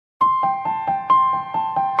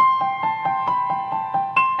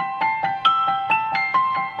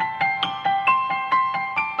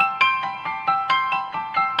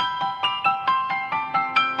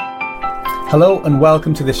Hello and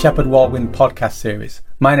welcome to the Shepherd Walwyn podcast series.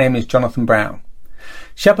 My name is Jonathan Brown.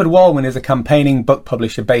 Shepherd Walwyn is a campaigning book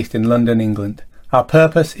publisher based in London, England. Our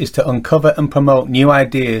purpose is to uncover and promote new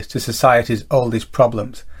ideas to society's oldest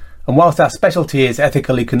problems. And whilst our specialty is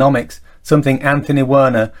ethical economics, something Anthony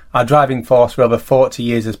Werner, our driving force for over 40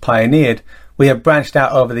 years, has pioneered, we have branched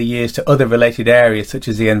out over the years to other related areas such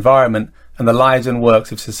as the environment and the lives and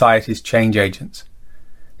works of society's change agents.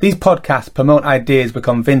 These podcasts promote ideas we're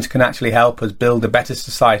convinced can actually help us build a better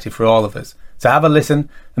society for all of us. So have a listen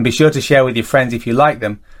and be sure to share with your friends if you like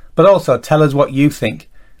them, but also tell us what you think.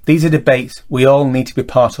 These are debates we all need to be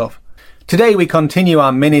part of. Today we continue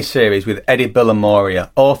our mini-series with Eddie Bilimoria,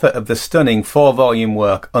 author of the stunning 4-volume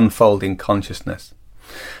work Unfolding Consciousness.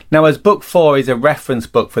 Now, as Book 4 is a reference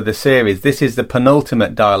book for the series, this is the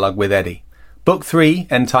penultimate dialogue with Eddie. Book 3,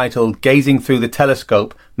 entitled Gazing Through the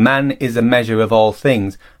Telescope, Man is a Measure of All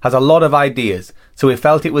Things, has a lot of ideas, so we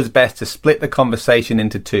felt it was best to split the conversation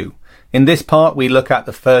into two. In this part, we look at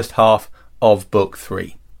the first half of Book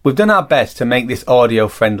 3. We've done our best to make this audio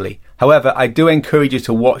friendly. However, I do encourage you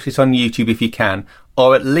to watch this on YouTube if you can,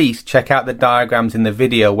 or at least check out the diagrams in the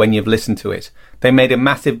video when you've listened to it. They made a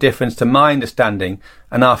massive difference to my understanding,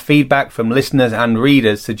 and our feedback from listeners and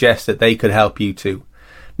readers suggests that they could help you too.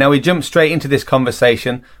 Now we jump straight into this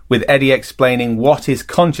conversation with Eddie explaining what is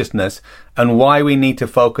consciousness and why we need to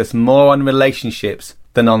focus more on relationships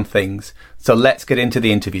than on things. So let's get into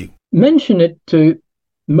the interview. Mention it to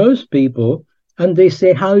most people and they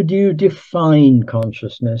say, how do you define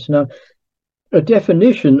consciousness? Now, a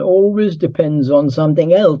definition always depends on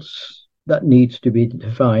something else that needs to be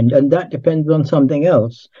defined, and that depends on something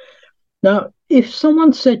else. Now, if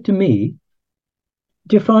someone said to me,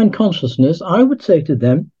 define consciousness, I would say to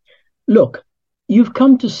them, look, you've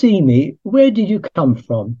come to see me. Where did you come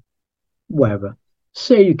from? Wherever.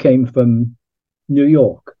 Say you came from New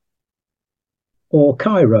York or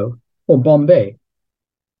Cairo or Bombay.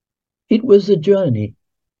 It was a journey.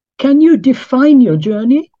 Can you define your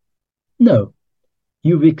journey? No.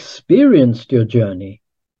 You've experienced your journey.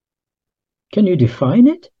 Can you define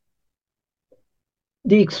it?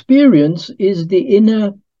 The experience is the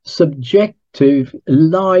inner subjective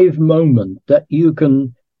live moment that you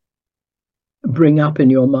can bring up in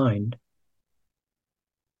your mind.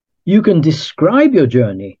 You can describe your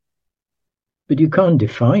journey, but you can't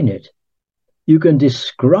define it. You can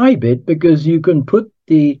describe it because you can put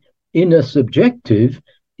the inner subjective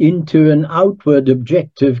into an outward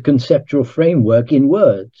objective conceptual framework in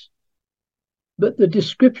words. But the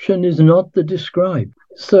description is not the described.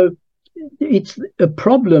 So it's a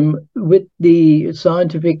problem with the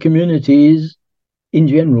scientific communities in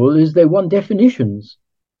general is they want definitions.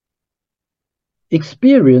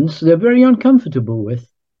 Experience, they're very uncomfortable with.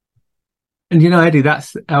 And you know, Eddie,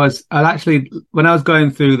 when I was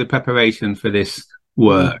going through the preparation for this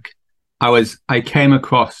work, I came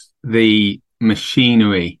across the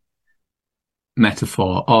machinery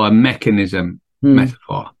metaphor or a mechanism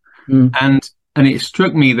metaphor. And it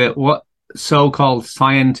struck me that what so-called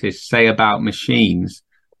scientists say about machines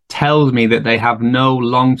tells me that they have no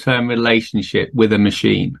long-term relationship with a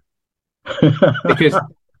machine. Because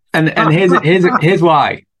and here's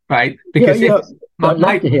why, right? Because I'd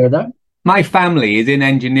like to hear that. My family is in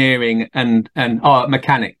engineering and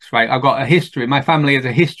mechanics, right? I've got a history. My family has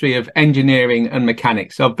a history of engineering and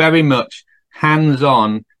mechanics, so very much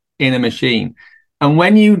hands-on in a machine. And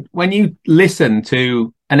when you listen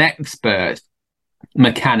to an expert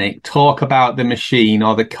mechanic talk about the machine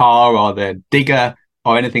or the car or the digger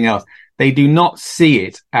or anything else, they do not see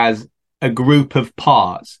it as a group of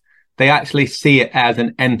parts. They actually see it as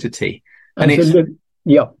an entity. As a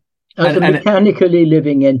mechanically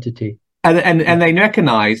living entity. And they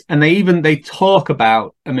recognize, and they talk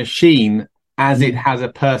about a machine as it has a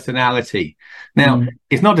personality. Now,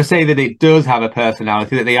 it's not to say that it does have a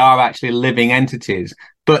personality, that they are actually living entities,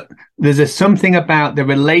 but there's something about the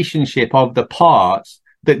relationship of the parts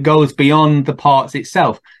that goes beyond the parts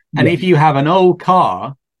itself. And if you have an old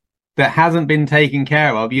car that hasn't been taken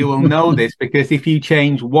care of, you will know this, because if you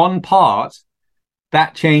change one part,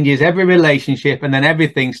 that changes every relationship, and then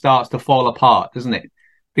everything starts to fall apart, doesn't it?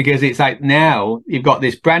 Because it's like now you've got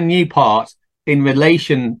this brand new part in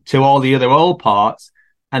relation to all the other old parts,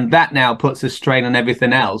 and that now puts a strain on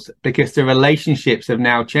everything else because the relationships have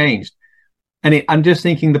now changed. And I'm just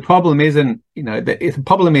thinking the problem isn't, the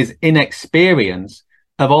problem is inexperience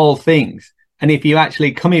of all things. And if you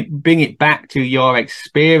actually bring it back to your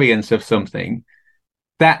experience of something,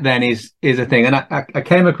 that then is a thing. And I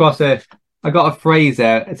came across I got a phrase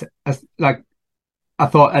there. It's like, I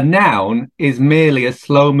thought a noun is merely a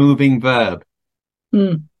slow moving verb.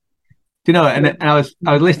 you know? And I was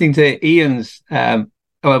listening to Ian's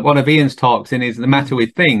one of Ian's talks in his The Matter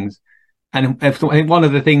with Things, and I think one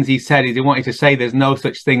of the things he said is he wanted to say there's no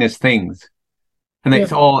such thing as things, and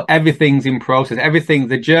it's all everything's in process. Everything,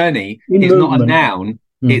 the journey is not a noun;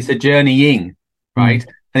 it's a journeying, right?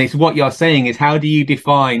 And it's what you're saying is how do you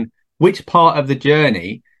define which part of the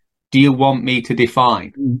journey do you want me to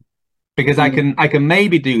define? Because I can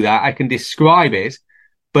maybe do that. I can describe it,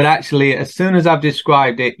 but actually, as soon as I've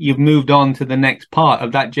described it, you've moved on to the next part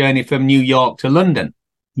of that journey from New York to London,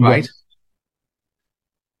 right?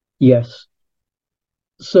 Yes.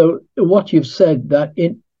 So what you've said, that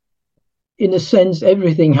in a sense,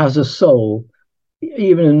 everything has a soul.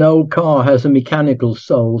 Even an old car has a mechanical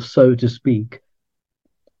soul, so to speak.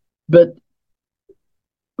 But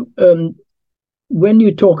when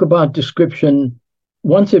you talk about description,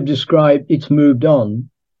 once you've described, it's moved on.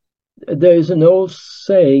 There's an old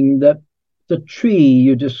saying that the tree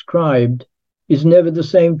you described is never the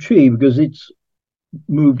same tree because it's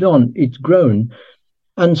moved on, it's grown.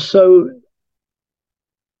 And so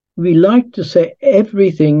we like to say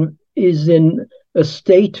everything is in a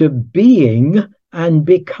state of being and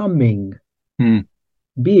becoming.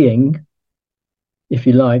 Being, if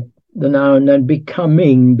you like, the noun, and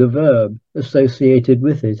becoming the verb associated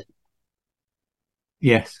with it.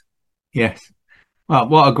 Yes. Well,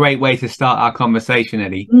 what a great way to start our conversation,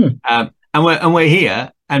 Eddie. And we're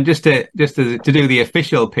here, and just to do the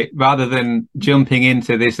official pitch, rather than jumping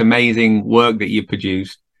into this amazing work that you've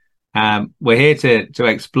produced, we're here to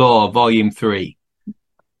explore Volume 3,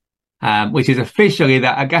 which is officially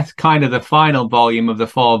that, I guess, kind of the final volume of the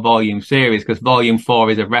 4-volume series, because Volume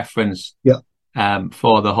 4 is a reference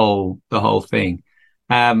for the whole thing.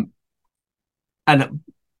 And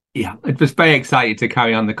yeah, I'm just very excited to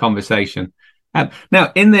carry on the conversation.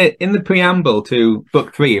 Now, in the preamble to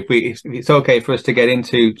Book 3, if it's okay for us to get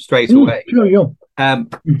into straight away. Sure.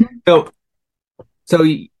 So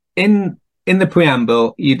in the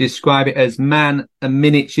preamble, you describe it as man, a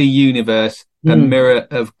miniature universe, a mirror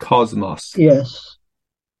of cosmos. Yes.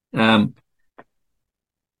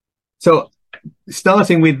 So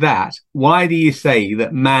starting with that, why do you say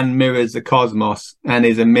that man mirrors the cosmos and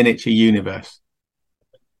is a miniature universe?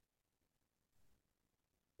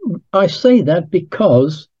 I say that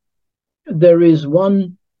because there is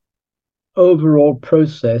one overall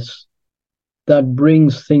process that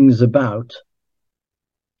brings things about,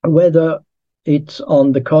 whether it's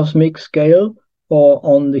on the cosmic scale or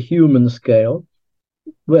on the human scale,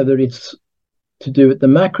 whether it's to do with the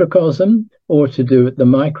macrocosm or to do with the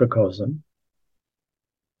microcosm.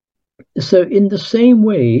 So in the same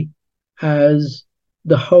way as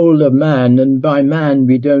the whole of man, and by man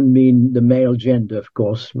we don't mean the male gender, of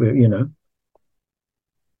course, we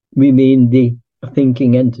mean the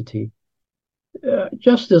thinking entity.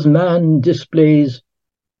 Just as man displays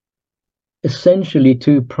essentially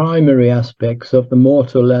two primary aspects of the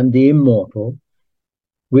mortal and the immortal,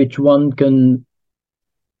 which one can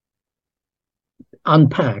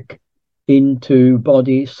unpack into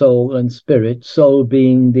body, soul, and spirit, soul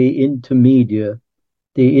being the intermediate,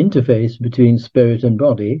 the interface between spirit and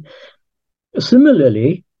body.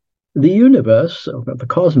 Similarly, the universe, or the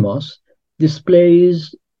cosmos,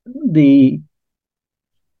 displays the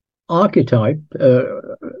archetype,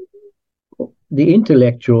 the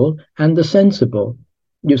intellectual and the sensible.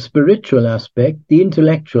 Your spiritual aspect, the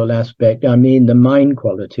intellectual aspect, I mean the mind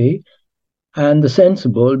quality, and the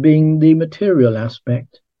sensible being the material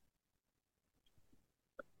aspect.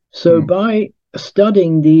 So by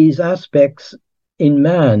studying these aspects in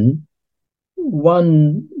man,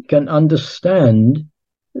 one can understand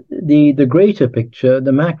the greater picture,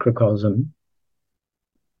 the macrocosm,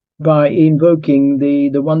 by invoking the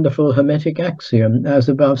wonderful Hermetic axiom, as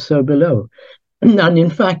above, so below. And in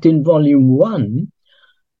fact, in Volume 1,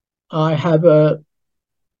 I have a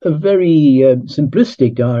very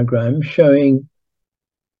simplistic diagram showing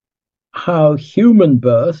how human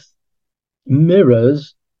birth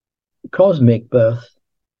mirrors cosmic birth.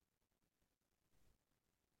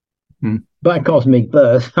 By cosmic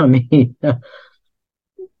birth, I mean,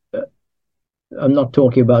 I'm not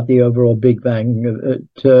talking about the overall Big Bang,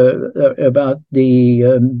 about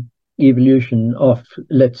the evolution of,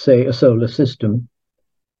 let's say, a solar system.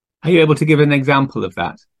 Are you able to give an example of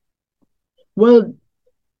that? Well,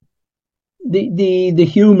 the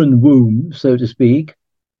human womb, so to speak,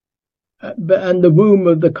 and the womb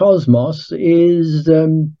of the cosmos is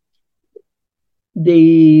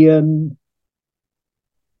the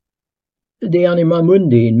anima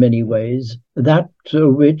mundi in many ways, that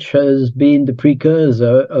which has been the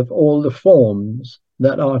precursor of all the forms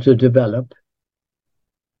that are to develop.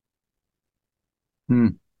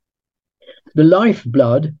 the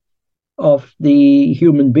lifeblood of the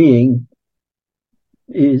human being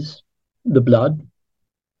is the blood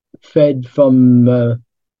fed from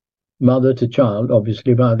mother to child,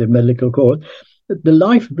 obviously by the umbilical cord. The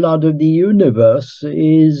lifeblood of the universe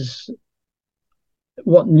is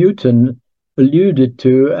what Newton alluded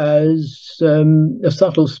to as a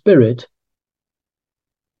subtle spirit.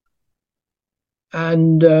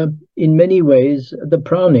 And in many ways, the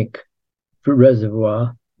pranic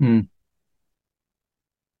reservoir.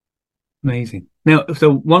 Amazing. Now,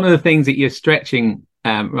 so one of the things that you're stretching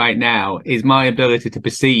right now is my ability to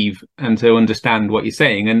perceive and to understand what you're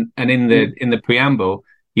saying. And in the preamble,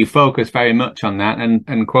 you focus very much on that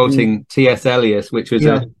and quoting T.S. Eliot, which was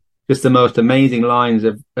just the most amazing lines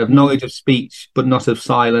of knowledge of speech, but not of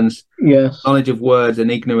silence. Yes. Knowledge of words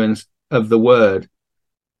and ignorance of the word.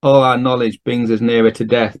 All our knowledge brings us nearer to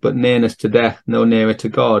death, but nearness to death no nearer to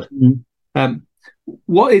God.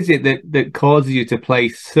 What is it that causes you to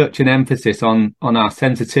place such an emphasis on our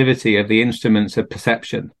sensitivity of the instruments of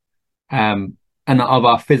perception and of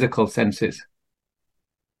our physical senses?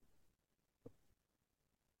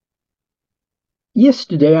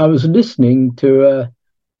 Yesterday, I was listening to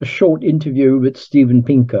a short interview with Steven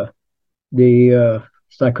Pinker, the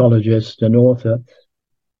psychologist and author.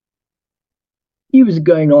 He was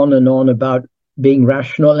going on and on about being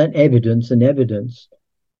rational and evidence.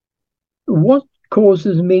 What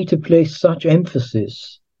causes me to place such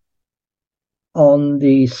emphasis on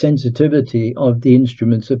the sensitivity of the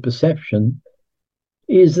instruments of perception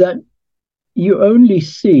is that you only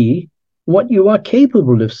see what you are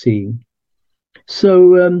capable of seeing.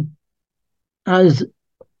 So, as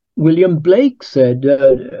William Blake said,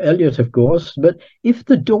 Eliot, of course, but if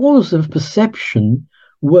the doors of perception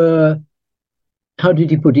were, how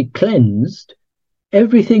did he put it, cleansed,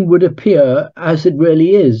 everything would appear as it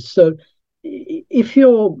really is. So if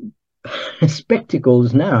your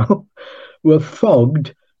spectacles now were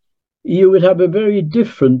fogged, you would have a very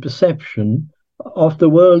different perception of the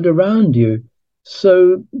world around you.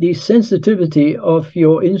 So the sensitivity of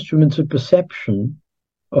your instruments of perception,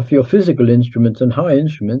 of your physical instruments and high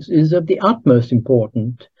instruments, is of the utmost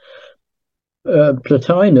importance.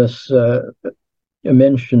 Plotinus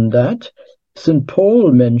mentioned that. St.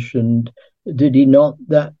 Paul mentioned, did he not,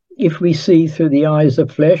 that if we see through the eyes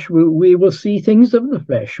of flesh, we will see things of the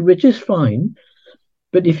flesh, which is fine.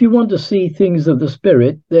 But if you want to see things of the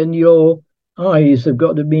spirit, then your eyes have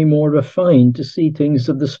got to be more refined to see things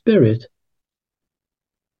of the spirit.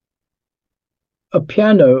 A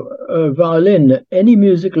piano, a violin, any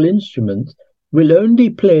musical instrument will only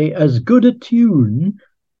play as good a tune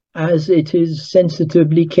as it is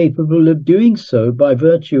sensitively capable of doing so by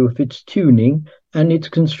virtue of its tuning and its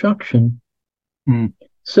construction.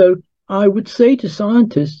 So I would say to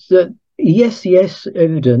scientists that yes,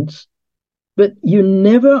 evidence, but you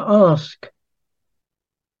never ask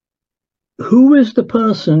who is the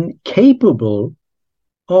person capable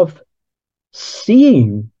of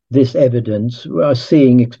seeing this evidence,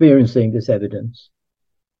 experiencing this evidence.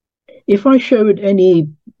 If I showed any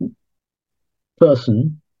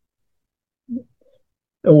person,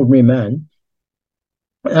 ordinary man,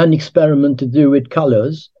 an experiment to do with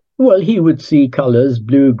colors, well, he would see colors,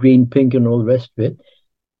 blue, green, pink, and all the rest of it.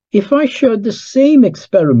 If I showed the same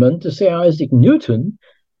experiment to, say, Isaac Newton,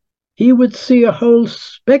 he would see a whole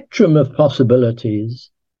spectrum of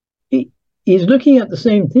possibilities. He's looking at the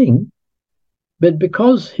same thing, but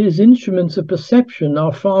because his instruments of perception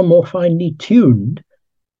are far more finely tuned,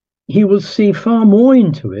 he will see far more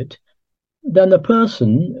into it than a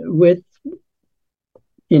person with,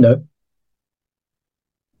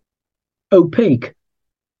 opaque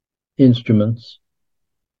instruments.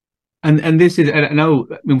 And this is, I know,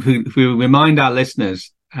 if we remind our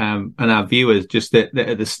listeners and our viewers just that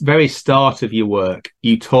at the very start of your work,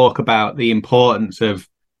 you talk about the importance of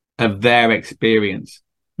their experience,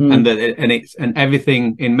 and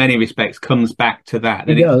everything in many respects comes back to that.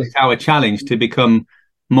 And it's our challenge to become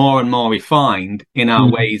more and more refined in our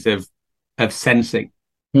ways of sensing.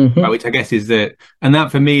 Right, which I guess is and that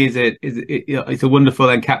for me it's a wonderful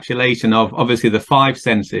encapsulation of obviously the five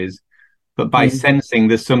senses, but by sensing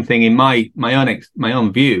there's something in my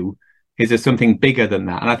own view is there's something bigger than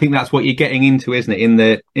that, and I think that's what you're getting into, isn't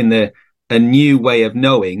it? In a new way of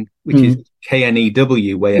knowing, which is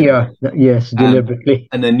KNEW way of deliberately,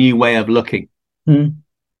 and a new way of looking.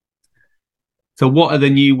 So what are the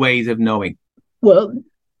new ways of knowing? Well,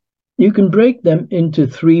 you can break them into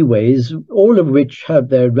three ways, all of which have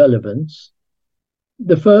their relevance.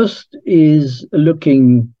 The first is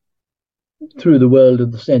looking through the world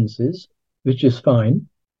of the senses, which is fine.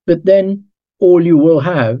 But then all you will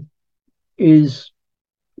have is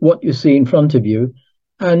what you see in front of you,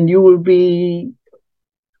 and you will be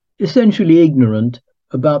essentially ignorant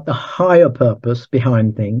about the higher purpose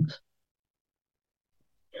behind things.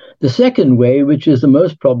 The second way, which is the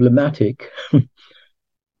most problematic,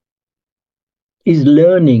 is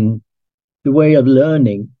learning, the way of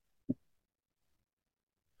learning.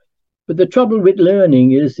 But the trouble with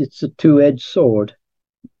learning is it's a two-edged sword.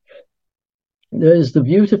 There's the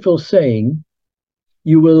beautiful saying,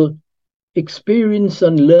 you will experience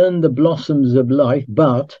and learn the blossoms of life,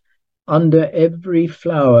 but under every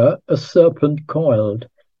flower a serpent coiled.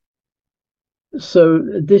 So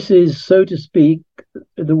this is, so to speak,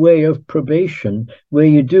 the way of probation, where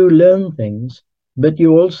you do learn things, but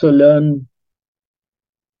you also learn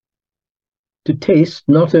to taste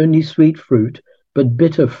not only sweet fruit, but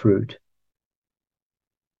bitter fruit.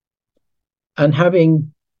 And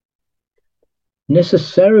having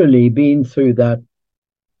necessarily been through that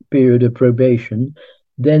period of probation,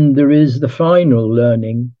 then there is the final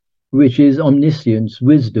learning, which is omniscience,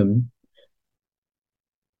 wisdom,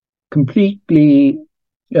 completely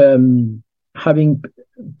having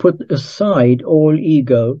put aside all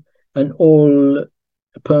ego and all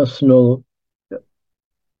personal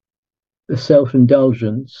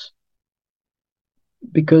self-indulgence,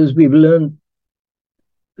 because we've learned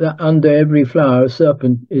that under every flower a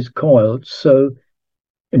serpent is coiled. So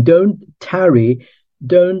don't tarry,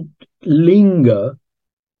 don't linger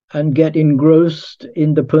and get engrossed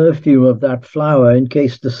in the perfume of that flower in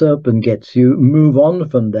case the serpent gets you. Move on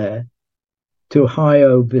from there to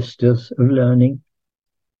higher vistas of learning.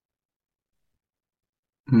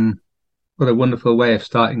 What a wonderful way of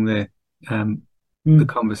starting the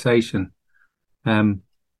conversation.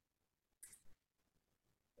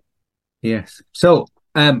 Yes. So,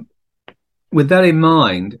 with that in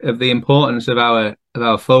mind, of the importance of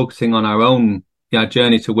our focusing on our own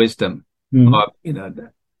journey to wisdom, or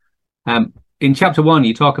in chapter 1,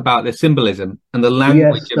 you talk about the symbolism and the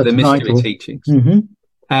language of the mystery teachings.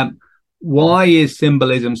 Why is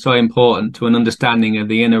symbolism so important to an understanding of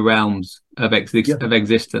the inner realms of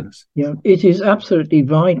existence? Yeah, it is absolutely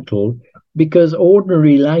vital, because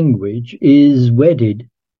ordinary language is wedded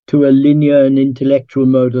to a linear and intellectual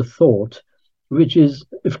mode of thought, which is,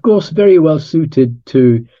 of course, very well suited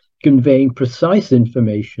to conveying precise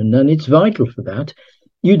information, and it's vital for that.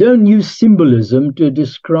 You don't use symbolism to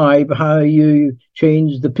describe how you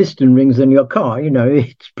change the piston rings in your car.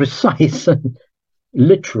 It's precise and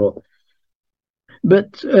literal.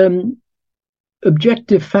 But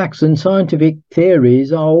objective facts and scientific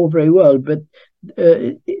theories are all very well, but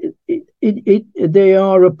they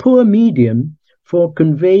are a poor medium for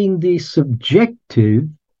conveying the subjective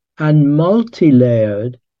and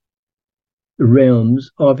multi-layered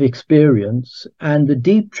realms of experience and the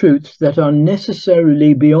deep truths that are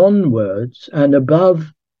necessarily beyond words and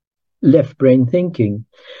above left brain thinking.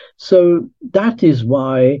 So that is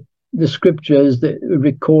why the scriptures that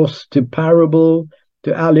recourse to parable,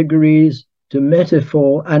 to allegories, to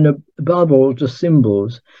metaphor, and above all to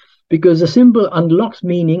symbols, because a symbol unlocks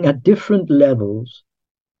meaning at different levels.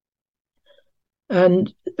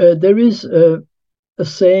 And there is a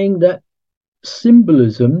saying that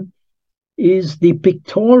symbolism is the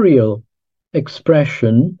pictorial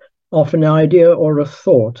expression of an idea or a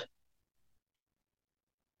thought.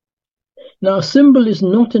 Now, a symbol is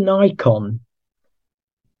not an icon.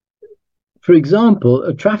 For example,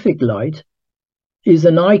 a traffic light is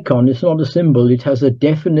an icon. It's not a symbol. It has a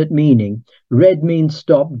definite meaning. Red means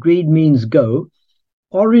stop. Green means go.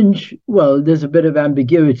 Orange, well, there's a bit of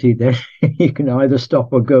ambiguity there. You can either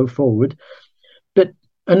stop or go forward. But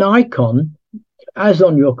an icon, as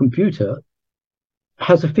on your computer,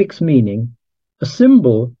 has a fixed meaning. A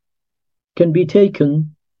symbol can be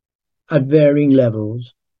taken at varying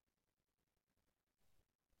levels.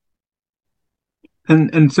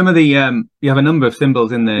 And some of the you have a number of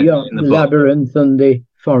symbols in the book. Labyrinth and the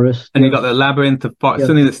forest. And you've got the labyrinth, the forest.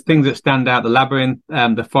 Some of the things that stand out: the labyrinth,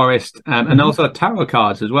 the forest, and also tarot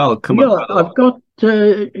cards as well. I've got.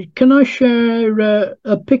 Can I share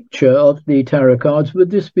a picture of the tarot cards? Would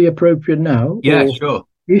this be appropriate now? Yeah, sure.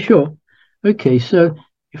 You sure? Okay, so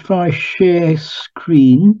if I share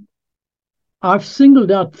screen, I've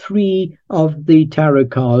singled out 3 of the tarot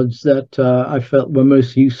cards that I felt were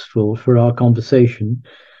most useful for our conversation.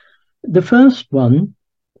 The first one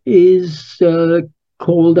is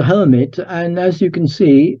called the Hermit, and as you can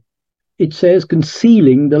see, it says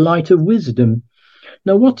concealing the light of wisdom.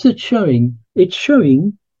 Now, what's it showing? It's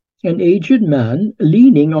showing an aged man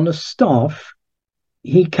leaning on a staff.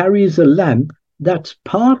 He carries a lamp that's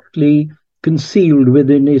partly concealed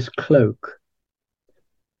within his cloak.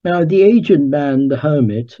 Now, the aged man, the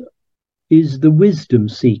hermit, is the wisdom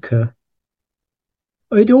seeker.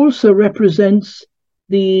 It also represents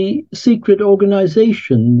the secret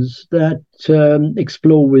organizations that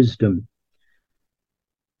explore wisdom.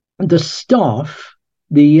 The staff,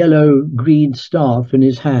 the yellow-green staff in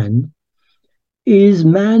his hand, is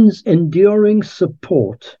man's enduring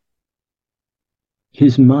support,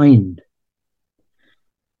 his mind.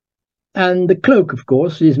 And the cloak, of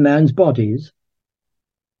course, is man's bodies.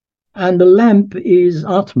 And the lamp is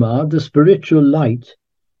Atma, the spiritual light,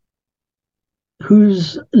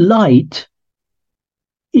 whose light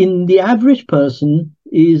in the average person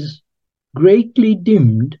is greatly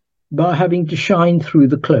dimmed by having to shine through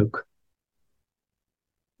the cloak.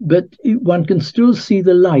 But one can still see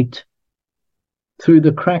the light through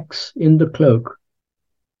the cracks in the cloak.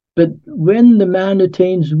 But when the man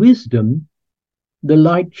attains wisdom, the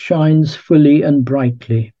light shines fully and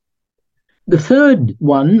brightly. The third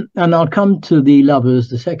one, and I'll come to the lovers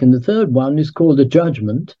the second, the third one is called the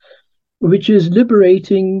judgment, which is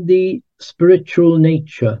liberating the spiritual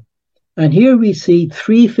nature. And here we see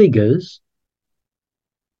three figures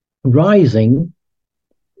rising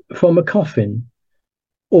from a coffin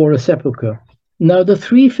or a sepulchre. Now, the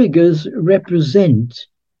three figures represent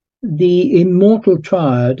the immortal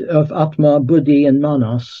triad of Atma, Buddhi, and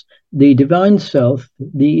Manas, the divine self,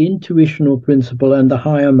 the intuitional principle, and the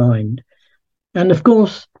higher mind. And of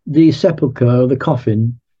course, the sepulchre, the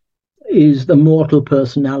coffin, is the mortal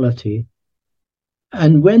personality.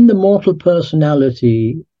 And when the mortal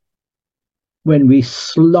personality, when we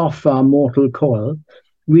slough our mortal coil,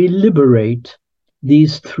 we liberate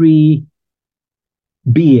these three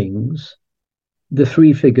beings, the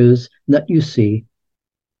three figures that you see.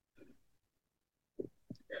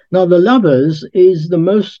 Now, the lovers is the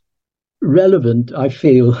most relevant, I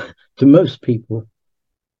feel, to most people,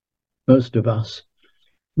 most of us.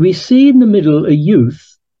 We see in the middle a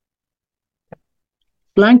youth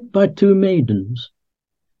flanked by two maidens,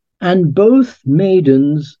 and both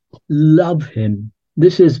maidens love him.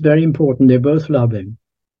 This is very important. They both love him.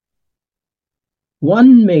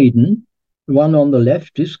 One maiden, one on the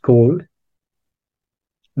left, is called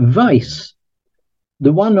vice.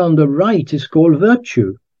 The one on the right is called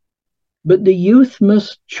virtue. But the youth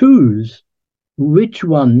must choose which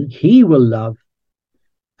one he will love.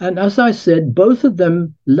 And as I said, both of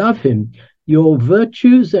them love him. Your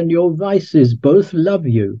virtues and your vices both love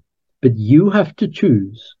you, but you have to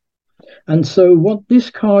choose. And so what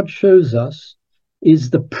this card shows us is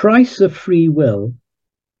the price of free will.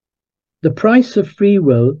 The price of free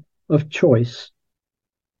will, of choice,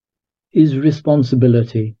 is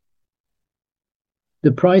responsibility.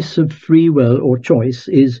 The price of free will or choice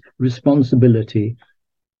is responsibility.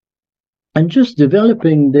 And just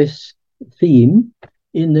developing this theme,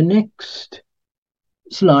 in the next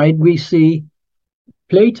slide, we see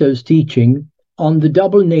Plato's teaching on the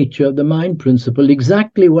double nature of the mind principle,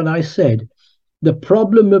 exactly what I said. The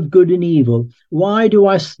problem of good and evil. Why do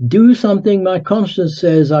I do something my conscience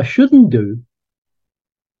says I shouldn't do?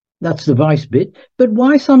 That's the vice bit. But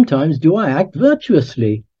why sometimes do I act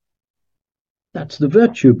virtuously? That's the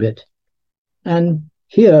virtue bit. And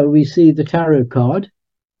here we see the tarot card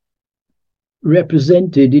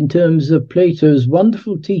represented in terms of Plato's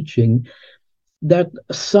wonderful teaching that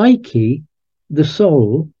psyche, the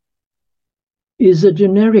soul, is a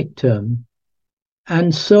generic term,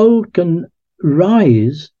 and soul can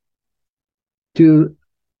rise to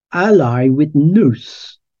ally with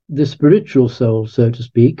nous, the spiritual soul, so to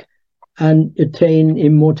speak, and attain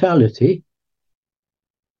immortality.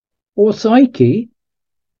 Or psyche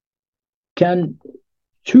can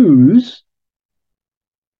choose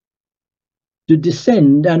to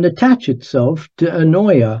descend and attach itself to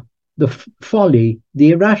anoia, the folly,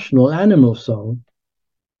 the irrational animal soul.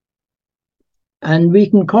 And we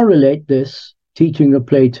can correlate this teaching of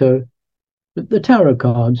Plato with the tarot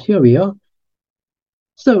cards. Here we are.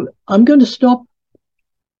 So I'm going to stop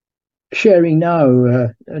sharing now,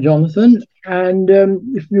 Jonathan, and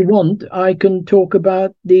if you want, I can talk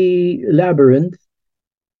about the labyrinth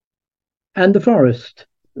and the forest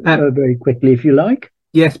very quickly, if you like.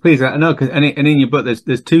 Yes, please. I know, and in your book,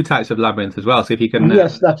 there's two types of labyrinth as well. So if you can,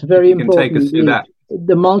 yes, that's very important. Take us through that.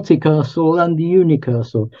 The multicursal and the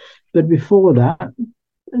unicursal. But before that,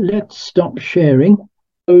 let's stop sharing.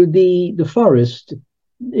 So the forest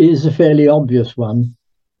is a fairly obvious one,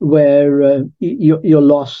 where you're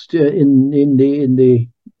lost in the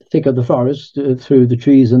thick of the forest through the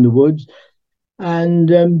trees and the woods,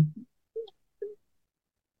 and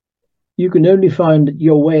you can only find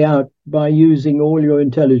your way out by using all your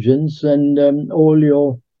intelligence and all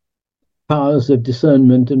your powers of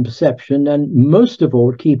discernment and perception, and most of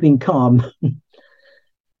all, keeping calm.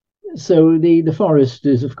 So the forest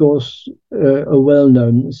is, of course, a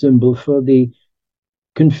well-known symbol for the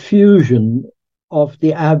confusion of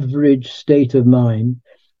the average state of mind,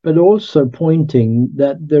 but also pointing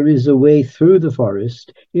that there is a way through the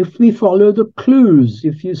forest if we follow the clues.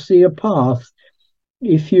 If you see a path,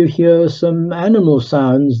 if you hear some animal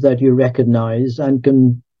sounds that you recognize and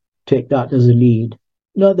can take that as a lead.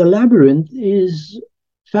 Now, the labyrinth is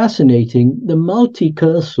fascinating. The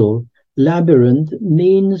multicursal labyrinth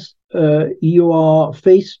means you are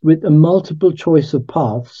faced with a multiple choice of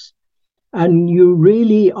paths, and you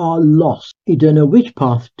really are lost. You don't know which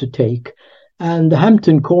path to take. And the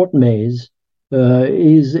Hampton Court Maze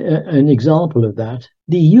is an example of that.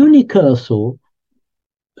 The unicursal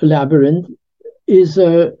labyrinth is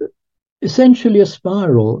essentially a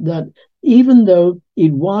spiral that, even though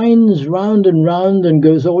it winds round and round and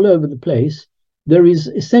goes all over the place, there is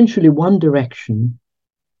essentially one direction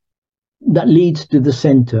that leads to the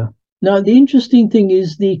center. Now, the interesting thing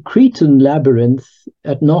is the Cretan labyrinth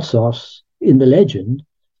at Knossos in the legend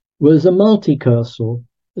was a multicursal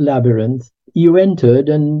labyrinth. You entered,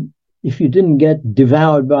 and if you didn't get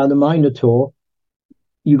devoured by the Minotaur,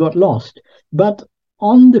 you got lost. But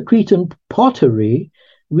on the Cretan pottery,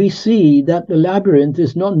 we see that the labyrinth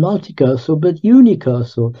is not multicursal, but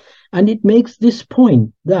unicursal. And it makes this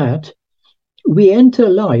point that we enter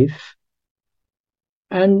life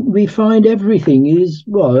and we find everything is,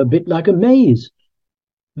 well, a bit like a maze.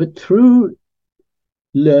 But through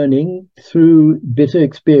learning, through bitter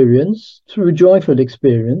experience, through joyful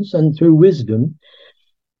experience, and through wisdom,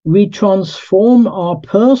 we transform our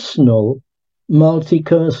personal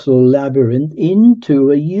multicursal labyrinth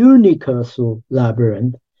into a unicursal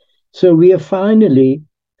labyrinth. So we have finally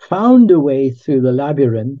found a way through the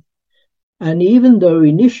labyrinth. And even though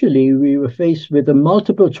initially we were faced with a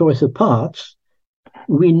multiple choice of paths,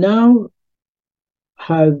 we now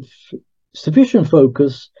have sufficient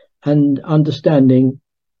focus and understanding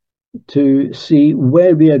to see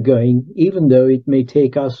where we are going, even though it may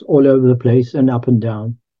take us all over the place and up and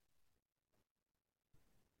down.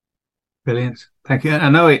 Brilliant. Thank you. I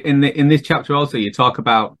know in this chapter also you talk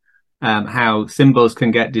about how symbols can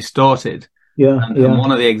get distorted. Yeah, and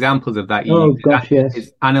one of the examples of that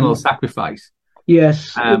is animal sacrifice.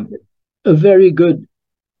 Yes, a very good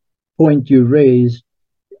point you raised.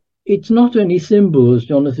 It's not only symbols,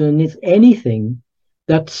 Jonathan, it's anything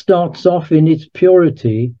that starts off in its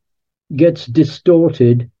purity, gets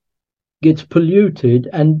distorted, gets polluted,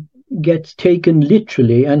 and gets taken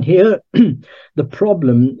literally. And here the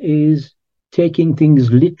problem is taking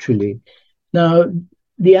things literally. Now,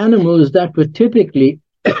 the animals that were typically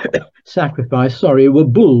sacrificed, were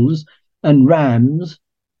bulls and rams,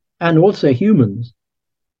 and also humans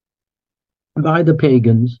by the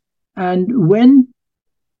pagans. And when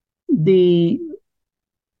the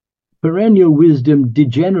perennial wisdom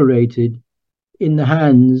degenerated in the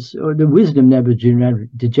hands, or the wisdom never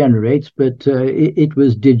degenerates, but it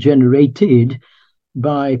was degenerated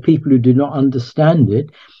by people who did not understand it.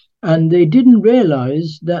 And they didn't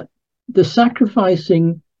realize that the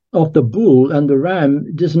sacrificing of the bull and the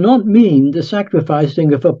ram does not mean the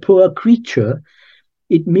sacrificing of a poor creature.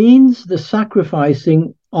 It means the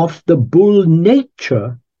sacrificing of the bull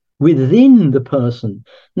nature within the person.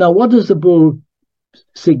 Now, what does the bull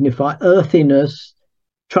signify? Earthiness,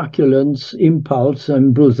 truculence, impulse,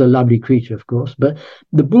 and bull's a lovely creature, of course, but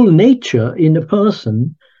the bull nature in a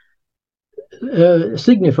person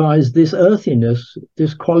signifies this earthiness,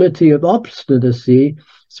 this quality of obstinacy,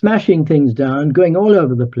 smashing things down, going all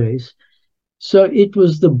over the place. So it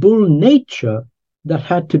was the bull nature that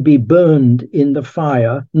had to be burned in the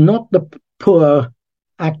fire, not the poor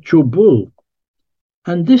actual bull.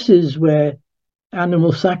 And this is where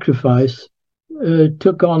animal sacrifice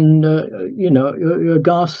took on, a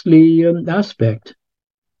ghastly aspect.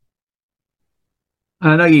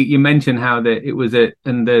 I know you mentioned how it was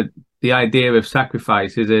the idea of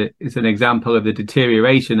sacrifice is an example of the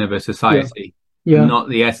deterioration of a society, not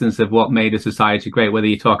the essence of what made a society great. Whether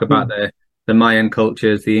you talk about the Mayan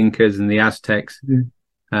cultures, the Incas, and the Aztecs,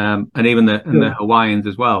 and even the Hawaiians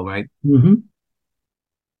as well, right? Mm-hmm.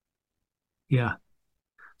 Yeah.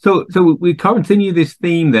 So we continue this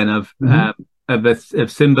theme then of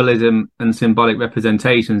symbolism and symbolic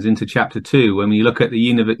representations into chapter 2, when we look at the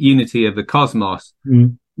unity of the cosmos,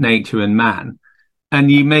 nature, and man. And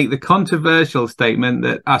you make the controversial statement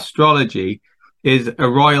that astrology is a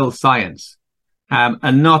royal science,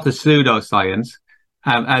 and not a pseudoscience,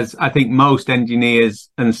 as I think most engineers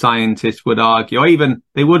and scientists would argue, or even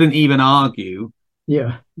they wouldn't even argue.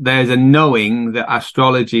 Yeah, there's a knowing that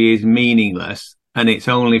astrology is meaningless and it's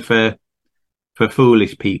only for for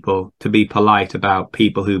foolish people to be polite about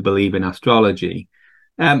people who believe in astrology.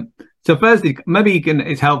 So firstly, maybe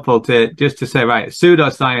it's helpful to say, right,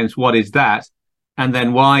 pseudoscience, what is that? And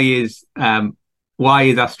then why is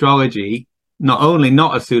astrology not only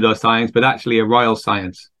not a pseudoscience, but actually a royal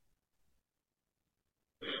science?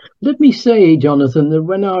 Let me say, Jonathan, that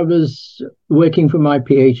when I was working for my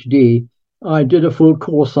PhD, I did a full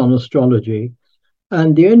course on astrology.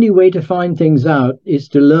 And the only way to find things out is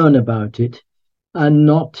to learn about it and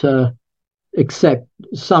not accept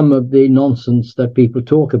some of the nonsense that people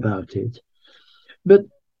talk about it. But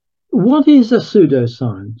what is a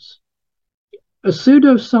pseudoscience? A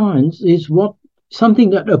pseudoscience is something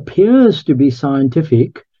that appears to be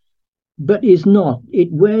scientific, but is not.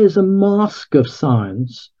 It wears a mask of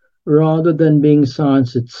science rather than being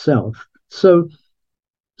science itself. So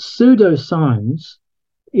pseudoscience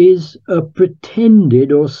is a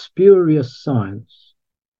pretended or spurious science.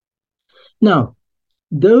 Now,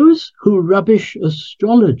 those who rubbish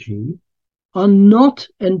astrology are not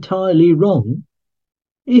entirely wrong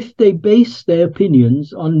if they base their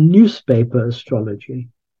opinions on newspaper astrology,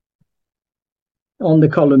 on the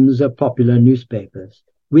columns of popular newspapers,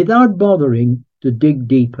 without bothering to dig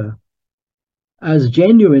deeper, as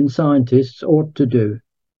genuine scientists ought to do.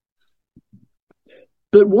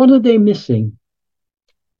 But what are they missing?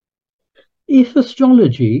 If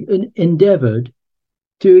astrology endeavored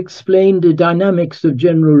to explain the dynamics of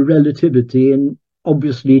general relativity and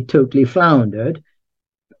obviously totally floundered,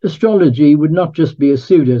 astrology would not just be a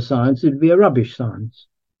pseudoscience, it would be a rubbish science.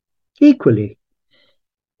 Equally,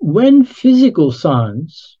 when physical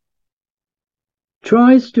science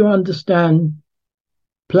tries to understand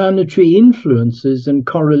planetary influences and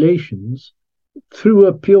correlations through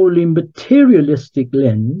a purely materialistic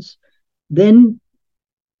lens, then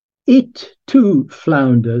it too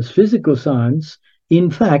flounders. Physical science, in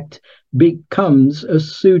fact, becomes a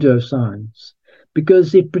pseudoscience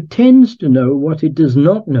because it pretends to know what it does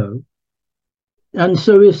not know, and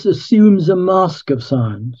so it assumes a mask of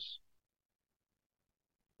science.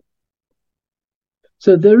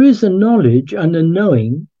 So there is a knowledge and a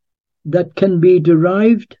knowing that can be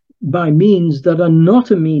derived by means that are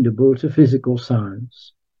not amenable to physical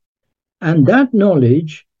science. And that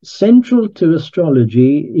knowledge, central to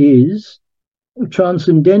astrology, is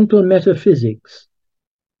transcendental metaphysics,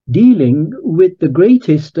 dealing with the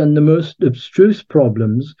greatest and the most abstruse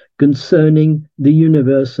problems concerning the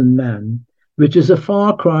universe and man, which is a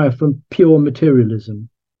far cry from pure materialism.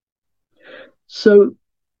 So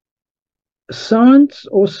science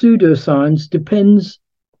or pseudoscience depends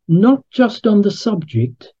not just on the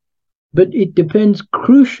subject, but it depends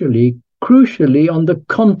crucially on the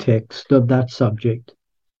context of that subject.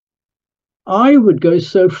 I would go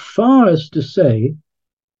so far as to say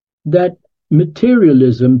that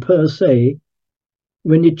materialism per se,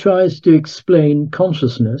 when it tries to explain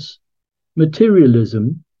consciousness,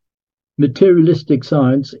 materialistic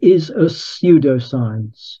science is a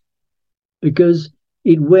pseudoscience because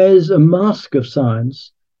it wears a mask of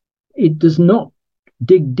science. It does not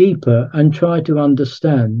dig deeper and try to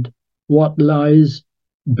understand what lies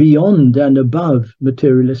beyond and above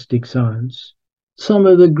materialistic science. Some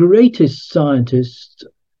of the greatest scientists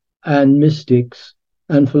and mystics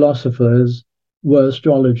and philosophers were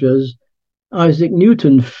astrologers. Isaac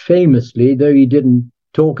Newton famously, though he didn't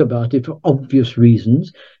talk about it for obvious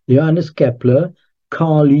reasons, Johannes Kepler,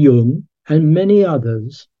 Carl Jung, and many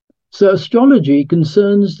others. So astrology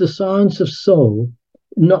concerns the science of soul,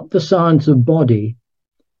 not the science of body.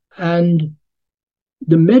 And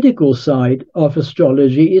the medical side of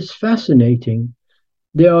astrology is fascinating.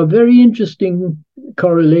 There are very interesting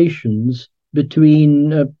correlations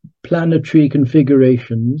between planetary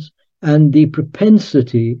configurations and the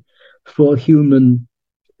propensity for human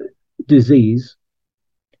disease.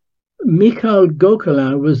 Mikhail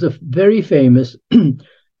Gauquelin was a very famous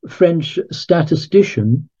French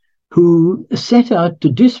statistician who set out to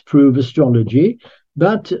disprove astrology,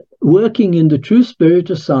 but working in the true spirit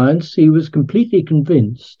of science, he was completely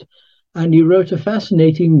convinced, and he wrote a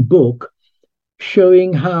fascinating book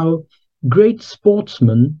showing how great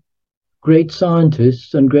sportsmen, great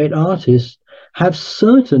scientists, and great artists have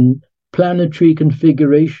certain planetary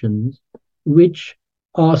configurations which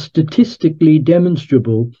are statistically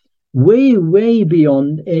demonstrable, way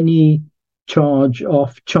beyond any charge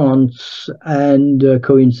of chance and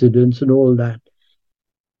coincidence and all that.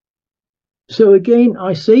 So again,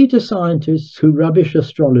 I say to scientists who rubbish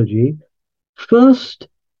astrology, first,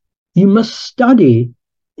 you must study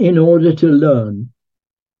in order to learn.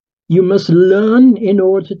 You must learn in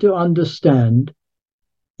order to understand.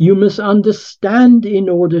 You must understand in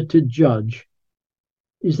order to judge.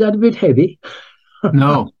 Is that a bit heavy?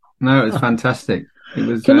 No, no, it's fantastic. It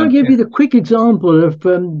was, Can I give yeah. you the quick example of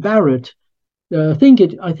Barrett? I think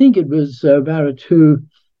it was Barrett who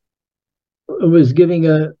was giving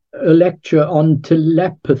a lecture on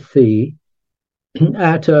telepathy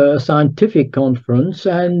at a scientific conference,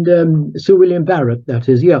 and Sir William Barrett, that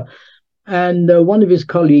is, yeah. And one of his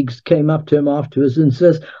colleagues came up to him afterwards and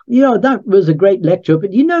says, that was a great lecture,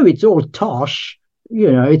 but it's all tosh.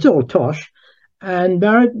 It's all tosh. And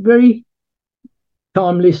Barrett very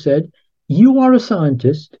calmly said, you are a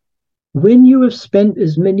scientist. When you have spent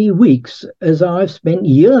as many weeks as I've spent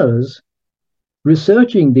years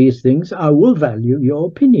researching these things, I will value your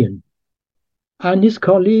opinion. And his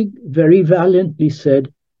colleague very valiantly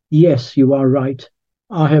said, yes, you are right.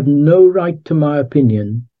 I have no right to my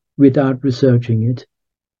opinion without researching it.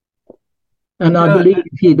 And I No, believe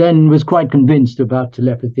he then was quite convinced about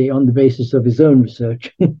telepathy on the basis of his own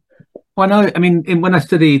research. well, no, I mean, when I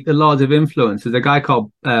studied the laws of influence, there's a guy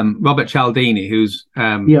called Robert Cialdini, who's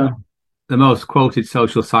Yeah. the most quoted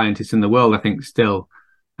social scientist in the world, I think, still.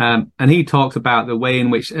 And he talks about the way in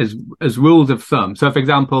which, as rules of thumb. So, for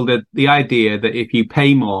example, the idea that if you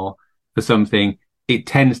pay more for something, it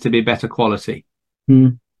tends to be better quality.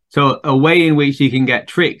 Mm. So, a way in which you can get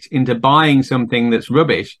tricked into buying something that's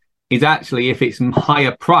rubbish is actually if it's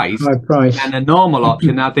higher priced High price. than a normal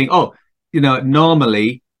option. I think,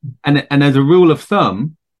 normally, and as a rule of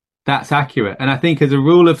thumb, that's accurate. And I think as a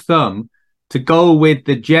rule of thumb, to go with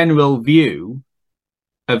the general view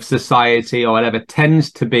of society or whatever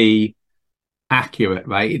tends to be accurate,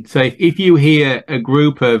 right? So if you hear a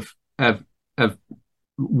group of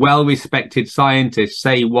well-respected scientists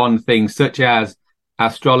say one thing, such as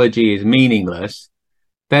astrology is meaningless,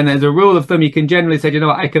 then as a rule of thumb, you can generally say,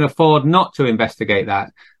 I can afford not to investigate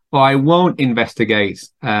that, or I won't investigate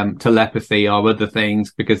telepathy or other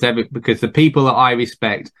things because the people that I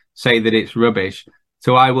respect say that it's rubbish.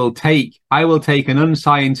 So I will take an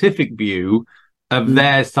unscientific view of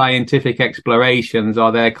their scientific explorations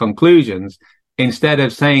or their conclusions, instead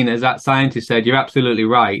of saying, as that scientist said, you're absolutely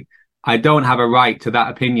right. I don't have a right to that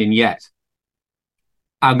opinion yet.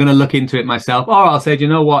 I'm going to look into it myself. Or I'll say, you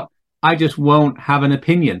know what? I just won't have an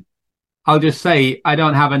opinion. I'll just say, I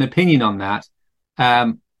don't have an opinion on that.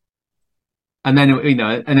 And then,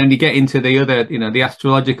 and then you get into the other, the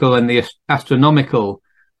astrological and the astronomical,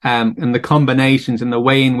 and the combinations and the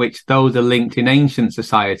way in which those are linked in ancient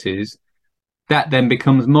societies. That then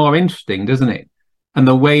becomes more interesting, doesn't it? And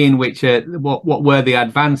the way in which what were the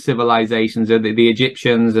advanced civilizations of the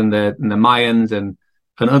Egyptians and the Mayans and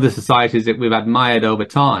other societies that we've admired over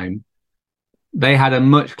time, they had a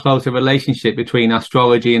much closer relationship between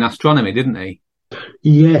astrology and astronomy, didn't they?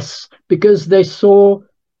 Yes, because they saw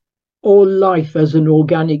all life as an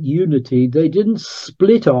organic unity. They didn't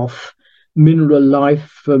split off mineral life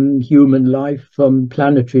from human life, from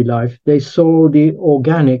planetary life. They saw the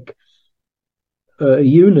organic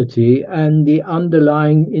unity and the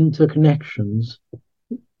underlying interconnections.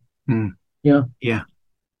 Yeah. Yeah.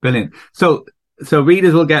 Brilliant. So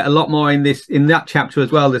readers will get a lot more in that chapter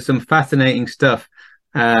as well. There's some fascinating stuff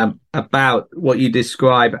about what you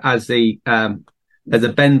describe as a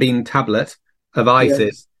Benbeen tablet of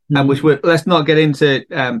Isis, and which let's not get into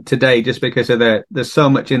today, just because of there's so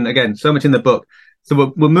much in the book.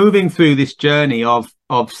 So we're moving through this journey of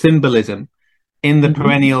symbolism in the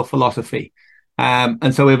perennial philosophy.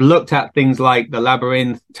 And so we've looked at things like the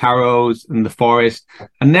labyrinth, tarots, and the forest,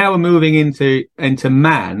 and now we're moving into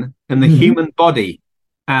man and the human body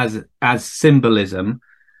as symbolism.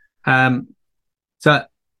 I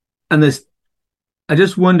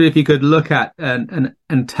just wonder if you could look at and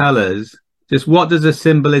tell us just what does the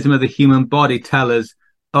symbolism of the human body tell us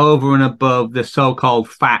over and above the so-called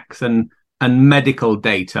facts and medical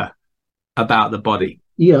data about the body.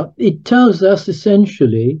 Yeah, it tells us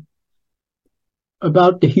essentially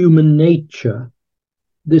about the human nature,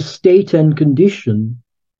 the state and condition,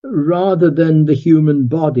 rather than the human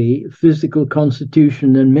body, physical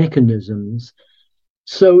constitution and mechanisms.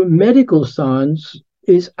 So medical science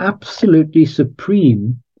is absolutely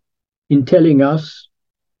supreme in telling us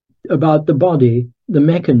about the body, the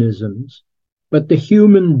mechanisms, but the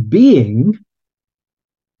human being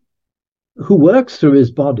who works through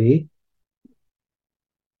his body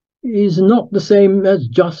is not the same as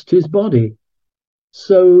just his body.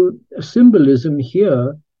 So symbolism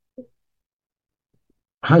here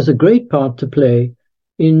has a great part to play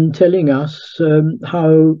in telling us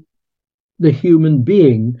how the human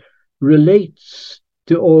being relates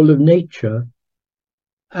to all of nature.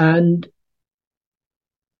 And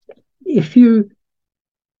if you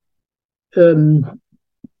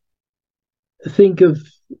think of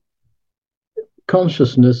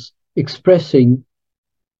consciousness expressing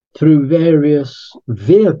through various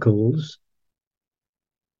vehicles,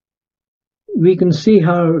 we can see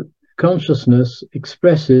how consciousness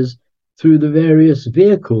expresses through the various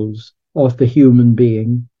vehicles of the human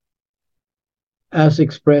being as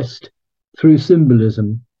expressed through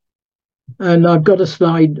symbolism. And I've got a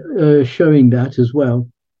slide showing that as well,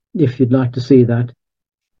 if you'd like to see that.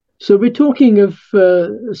 So we're talking of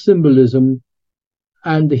symbolism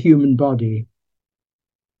and the human body,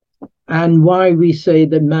 and why we say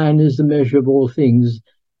that man is the measure of all things.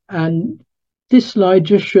 And this slide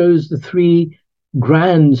just shows the three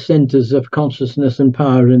grand centers of consciousness and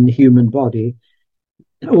power in the human body,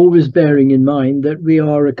 always bearing in mind that we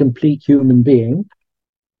are a complete human being.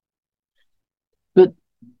 But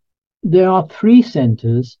there are three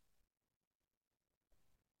centers: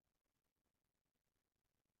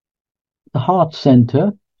 the heart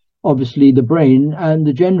center, obviously the brain, and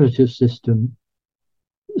the generative system,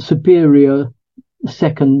 superior,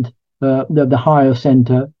 second, the higher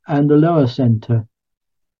center, and the lower center.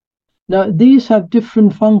 Now, these have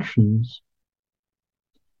different functions,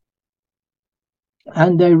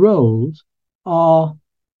 and their roles are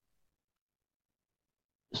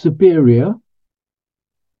superior.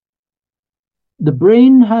 The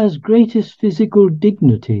brain has greatest physical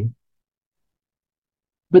dignity,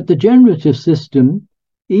 but the generative system,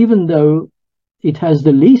 even though it has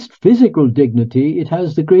the least physical dignity, it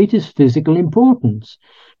has the greatest physical importance,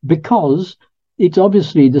 because it's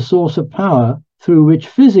obviously the source of power through which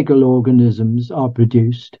physical organisms are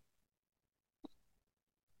produced.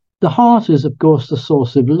 The heart is, of course, the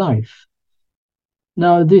source of life.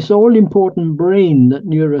 Now, this all-important brain that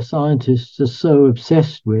neuroscientists are so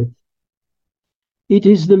obsessed with, it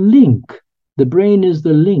is the link. The brain is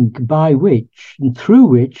the link by which and through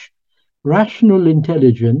which rational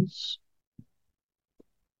intelligence,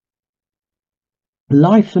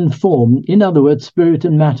 life and form, in other words, spirit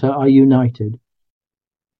and matter, are united.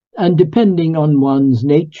 And depending on one's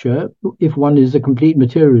nature, if one is a complete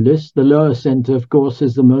materialist, the lower center, of course,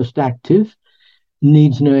 is the most active,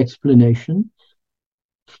 needs no explanation.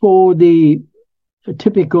 For the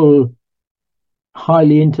typical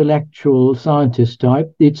highly intellectual scientist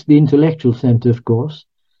type, it's the intellectual center, of course.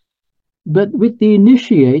 But with the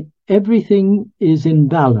initiate, everything is in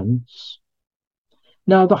balance.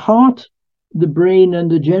 Now, the heart, the brain,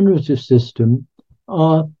 and the generative system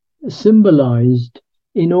are symbolized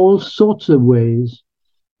in all sorts of ways.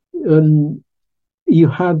 You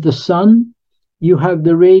have the sun, you have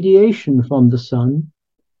the radiation from the sun,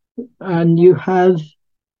 and you have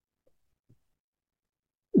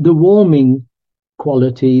the warming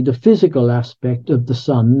quality, the physical aspect of the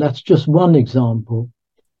sun. That's just one example.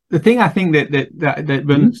 The thing I think that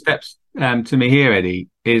runs steps to me here, Eddie,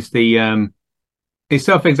 is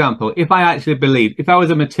so, for example, if I actually believe, if I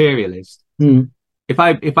was a materialist, if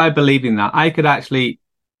I believed in that,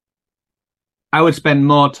 I would spend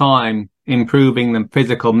more time improving the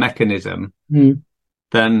physical mechanism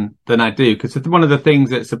than I do. Because one of the things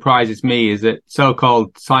that surprises me is that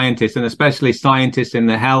so-called scientists, and especially scientists in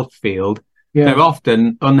the health field, they're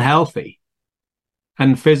often unhealthy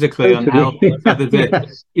and physically unhealthy. So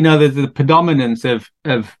there's there's the predominance of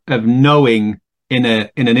knowing in an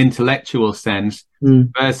intellectual sense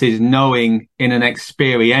versus knowing in an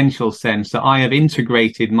experiential sense, that I have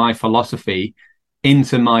integrated my philosophy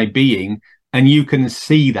into my being, and you can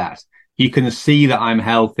see that. You can see that I'm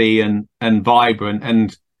healthy and vibrant,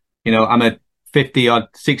 and I'm a 50 or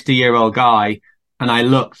 60-year-old guy, and I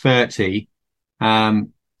look 30,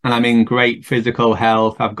 and I'm in great physical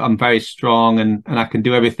health. I'm very strong, and I can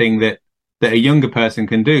do everything that a younger person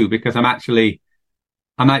can do, because I'm actually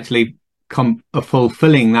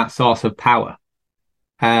fulfilling that source of power.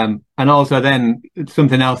 And also then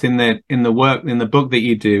something else in the book that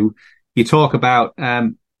you do, you talk about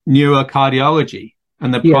neurocardiology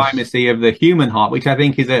and the primacy of the human heart, which I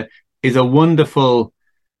think is a wonderful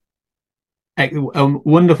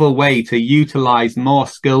way to utilize more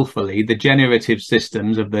skillfully the generative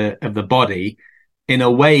systems of the body in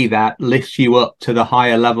a way that lifts you up to the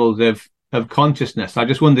higher levels of consciousness. I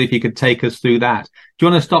just wondered if you could take us through that. Do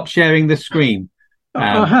you want to stop sharing the screen?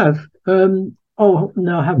 I have. Oh,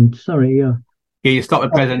 no, I haven't. Sorry. Yeah, you stopped the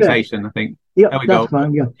presentation, I think. Yeah, there we that's go.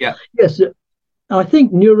 fine. Yeah. Yeah. Yes, I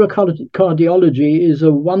think neurocardiology is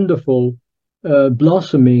a wonderful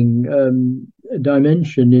blossoming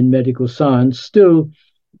dimension in medical science. Still,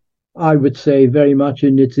 I would say very much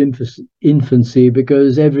in its infancy,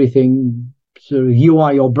 because everything, so you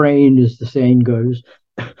are your brain, as the saying goes.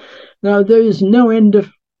 Now, there is no end of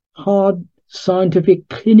hard scientific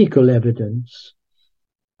clinical evidence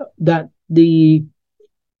that the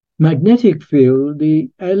magnetic field, the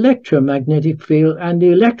electromagnetic field, and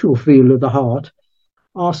the electrical field of the heart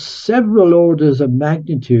are several orders of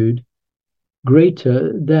magnitude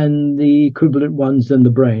greater than the equivalent ones in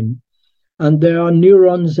the brain. And there are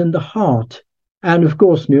neurons in the heart, and of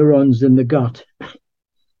course, neurons in the gut.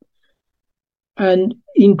 And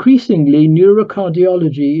increasingly,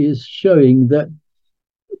 neurocardiology is showing that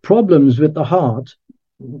problems with the heart,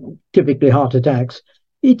 typically heart attacks,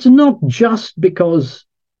 it's not just because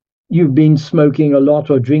you've been smoking a lot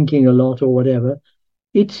or drinking a lot or whatever.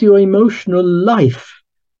 It's your emotional life.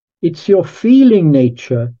 It's your feeling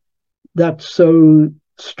nature that so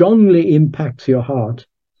strongly impacts your heart.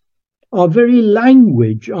 Our very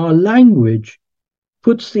language, our language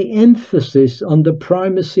puts the emphasis on the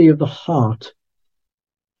primacy of the heart.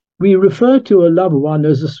 We refer to a loved one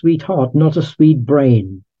as a sweetheart, not a sweet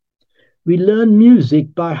brain. We learn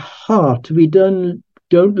music by heart. We don't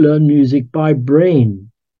learn music by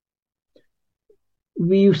brain.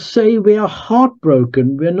 We say we are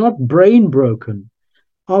heartbroken. We're not brain broken.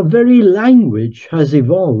 Our very language has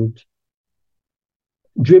evolved,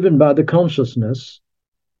 driven by the consciousness,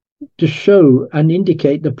 to show and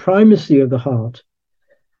indicate the primacy of the heart.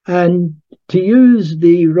 And to use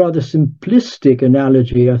the rather simplistic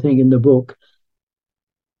analogy, I think, in the book,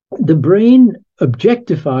 the brain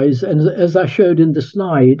objectifies, and as I showed in the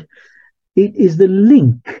slide, it is the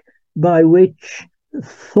link by which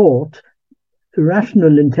thought,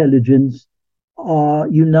 rational intelligence are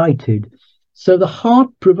united. So the heart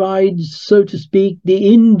provides, so to speak,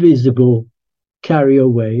 the invisible carrier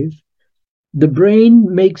wave. The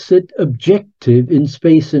brain makes it objective in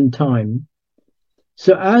space and time.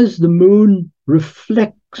 So as the moon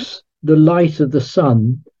reflects the light of the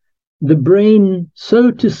sun, the brain, so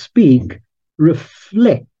to speak,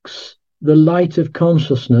 reflects the light of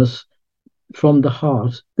consciousness from the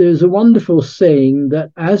heart. There's a wonderful saying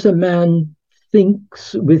that as a man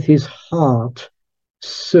thinks with his heart,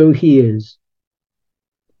 so he is.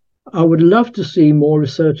 I would love to see more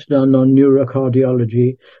research done on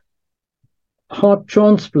neurocardiology. Heart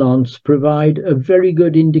transplants provide a very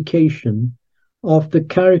good indication of the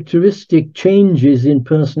characteristic changes in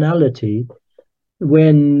personality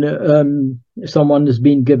when someone has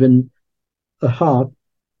been given a heart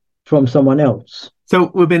from someone else. So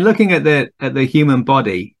we've been looking at the human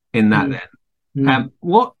body in that then.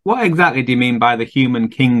 What exactly do you mean by the human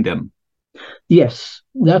kingdom? Yes,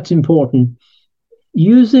 that's important.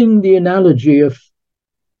 Using the analogy of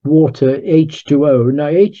water, H2O. Now,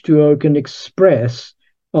 H2O can express,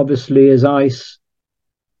 obviously, as ice,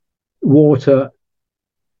 water,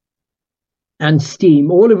 and steam,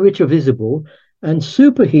 all of which are visible, and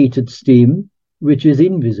superheated steam, which is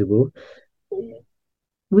invisible.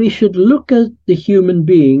 We should look at the human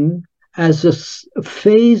being as a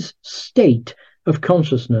phase state of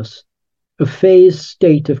consciousness, a phase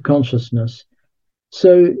state of consciousness.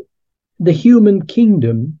 So the human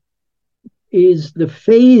kingdom is the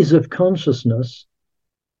phase of consciousness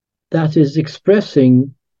that is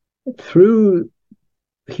expressing through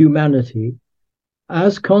humanity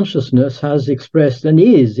as consciousness has expressed and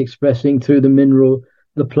is expressing through the mineral,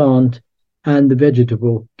 the plant, and the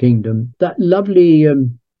vegetable kingdom. That lovely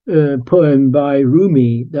poem by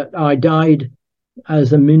Rumi, that I died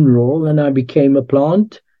as a mineral and I became a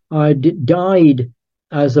plant. I died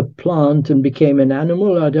as a plant and became an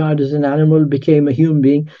animal. I died as an animal, became a human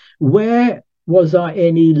being. Where was I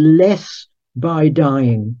any less by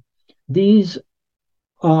dying? These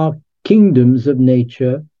are kingdoms of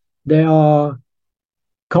nature. They are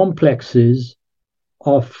complexes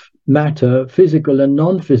of matter, physical and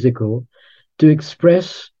non-physical, to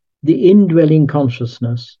express the indwelling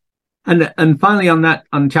consciousness. And finally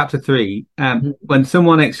on chapter 3, when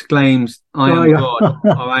someone exclaims, "I am God,"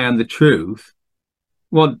 or "I am the truth,"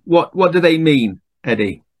 what do they mean,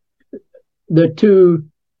 Eddie? They're two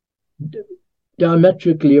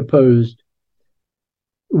diametrically opposed.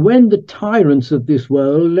 When the tyrants of this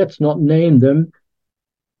world, let's not name them,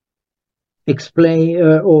 explain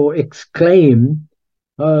or exclaim,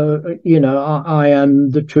 I am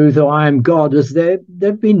the truth, or I am God, as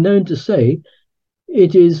they've been known to say,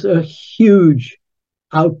 it is a huge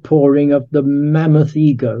outpouring of the mammoth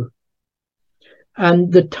ego.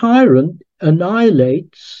 And the tyrant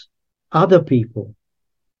annihilates other people.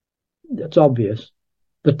 That's obvious.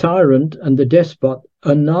 The tyrant and the despot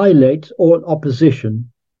annihilates all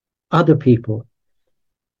opposition, other people.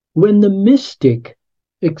 When the mystic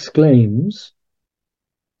exclaims,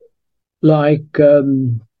 like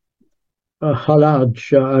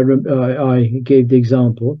Halaj, I gave the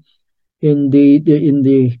example, in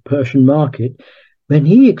the Persian market, when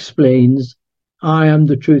he explains, "I am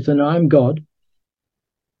the truth and I am God,"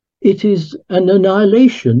 It is an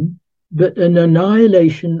annihilation, but an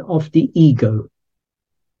annihilation of the ego.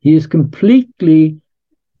 He has completely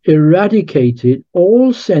eradicated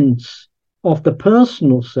all sense of the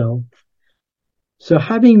personal self. So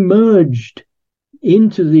having merged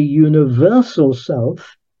into the universal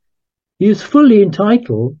self, he is fully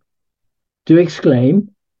entitled to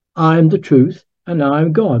exclaim, I am the truth and I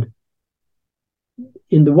am God.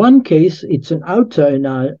 In the one case, it's an outer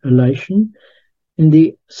annihilation. In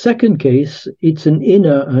the second case, it's an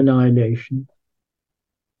inner annihilation.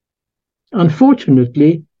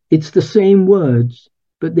 Unfortunately, it's the same words,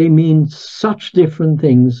 but they mean such different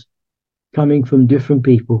things coming from different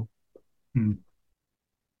people.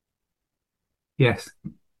 Yes,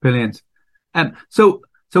 brilliant. So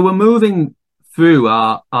we're moving through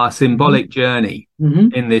our symbolic journey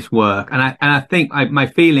in this work, and I think my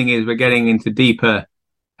feeling is we're getting into deeper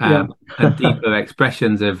and deeper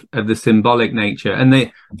expressions of the symbolic nature,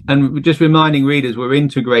 and just reminding readers we're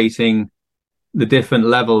integrating the different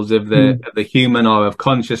levels of the human or of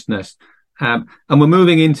consciousness, and we're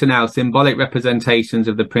moving into now symbolic representations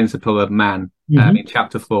of the principle of man in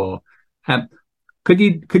chapter 4. Could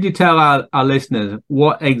you tell our listeners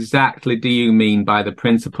what exactly do you mean by the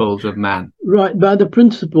principles of man? Right, by the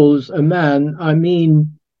principles of man, I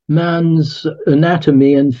mean man's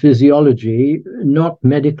anatomy and physiology, not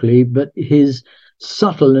medically, but his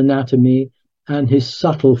subtle anatomy and his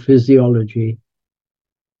subtle physiology.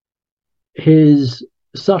 His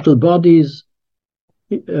subtle bodies,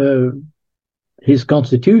 his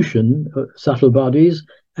constitution, subtle bodies,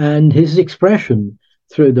 and his expression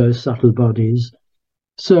through those subtle bodies.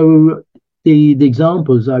 So the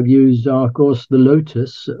examples I've used are, of course, the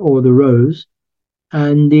lotus or the rose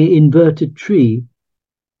and the inverted tree.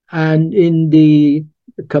 And in the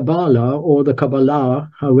Kabbalah or the Kabbalah,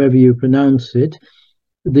 however you pronounce it,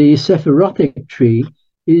 the Sephirothic tree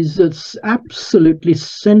is an absolutely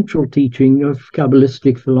central teaching of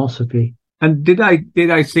Kabbalistic philosophy. And did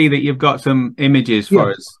I see that you've got some images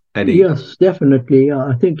for us, Eddie? Yes, definitely.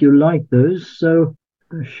 I think you'll like those. So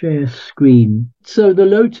share screen. So the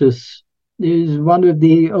lotus is one of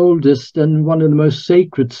the oldest and one of the most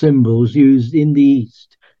sacred symbols used in the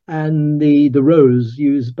East, and the rose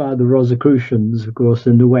used by the Rosicrucians, of course,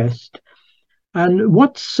 in the West. And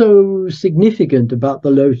what's so significant about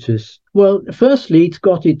the lotus? Well, firstly, it's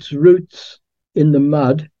got its roots in the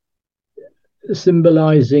mud,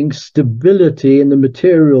 symbolizing stability in the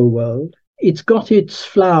material world. It's got its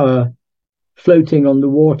flower floating on the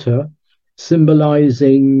water,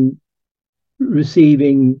 symbolizing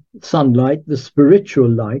receiving sunlight, the spiritual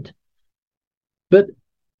light. But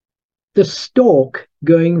the stalk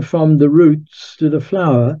going from the roots to the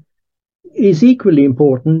flower is equally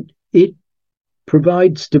important. It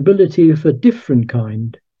provides stability of a different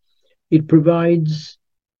kind. It provides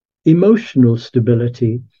emotional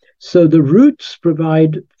stability. So the roots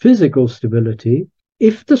provide physical stability.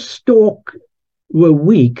 If the stalk were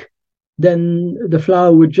weak, then the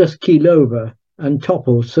flower would just keel over and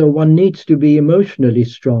topple. So one needs to be emotionally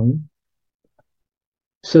strong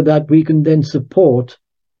so that we can then support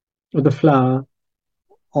the flower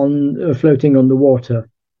on floating on the water.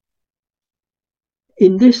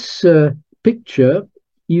 In this picture,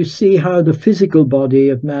 you see how the physical body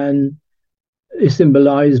of man is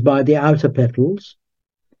symbolized by the outer petals.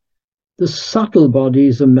 The subtle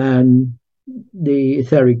bodies of man, the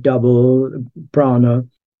etheric double, prana,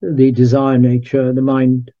 the desire nature, the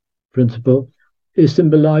mind principle, is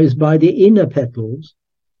symbolized by the inner petals.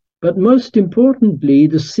 But most importantly,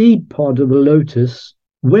 the seed pod of the lotus,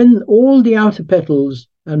 when all the outer petals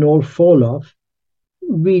and all fall off,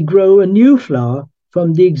 we grow a new flower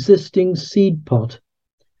from the existing seed pod,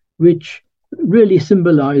 which really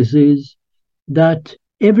symbolizes that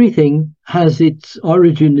everything has its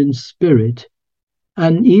origin in spirit,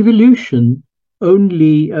 and evolution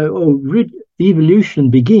evolution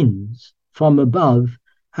begins from above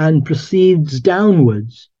and proceeds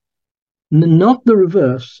downwards, not the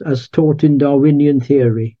reverse as taught in Darwinian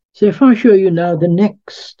theory. So if I show you now the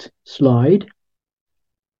next slide,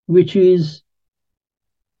 which is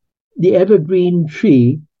the evergreen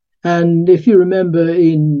tree. And if you remember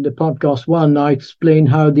in the podcast 1, I explained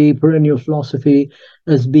how the perennial philosophy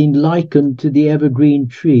has been likened to the evergreen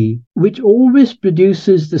tree, which always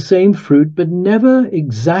produces the same fruit, but never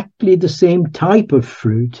exactly the same type of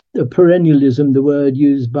fruit. The perennialism, the word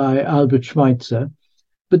used by Albert Schweitzer.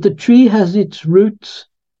 But the tree has its roots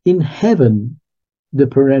in heaven, the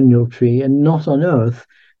perennial tree, and not on earth.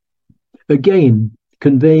 Again,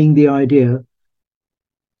 conveying the idea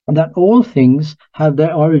that all things have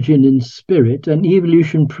their origin in spirit, and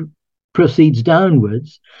evolution proceeds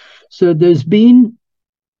downwards. So there's been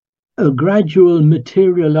a gradual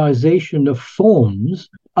materialization of forms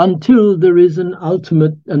until there is an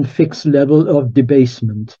ultimate and fixed level of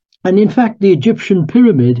debasement. And in fact, the Egyptian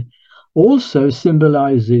pyramid also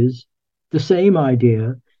symbolizes the same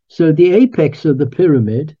idea. So the apex of the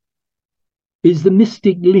pyramid is the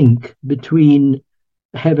mystic link between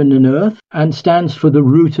heaven and earth and stands for the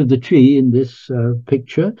root of the tree in this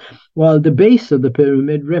picture, while the base of the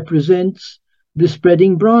pyramid represents the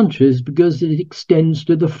spreading branches because it extends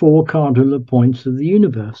to the four cardinal points of the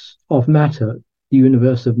universe of matter, the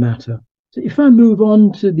universe of matter. So if I move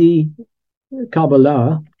on to the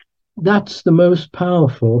Kabbalah, that's the most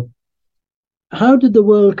powerful. How did the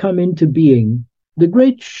world come into being? The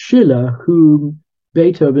great Schiller, whom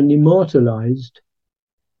Beethoven immortalized,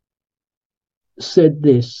 said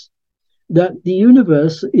this, that the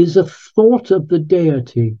universe is a thought of the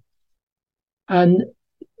deity. And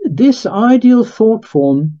this ideal thought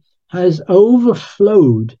form has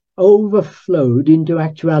overflowed into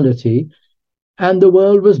actuality, and the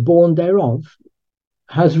world was born thereof,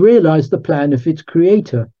 has realized the plan of its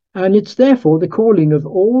creator. And it's therefore the calling of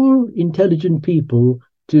all intelligent people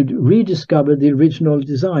to rediscover the original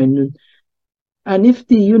design. And if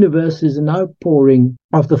the universe is an outpouring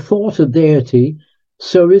of the thought of deity,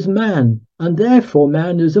 so is man. And therefore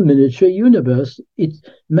man is a miniature universe.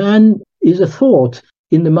 Man is a thought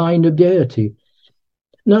in the mind of deity.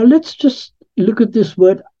 Now let's just look at this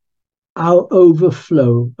word, our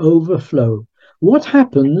overflow. What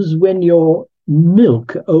happens when your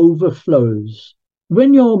milk overflows?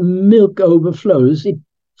 When your milk overflows, it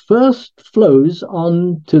first flows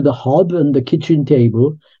onto the hob and the kitchen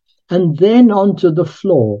table, and then onto the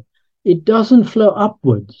floor. It doesn't flow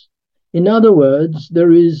upwards. In other words,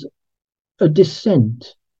 there is a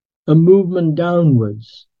descent, a movement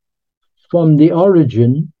downwards from the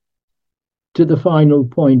origin to the final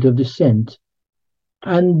point of descent.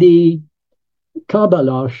 And the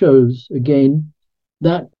Kabbalah shows, again,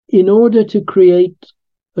 that in order to create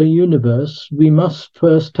a universe, we must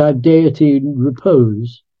first have deity in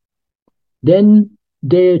repose, then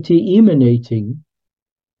deity emanating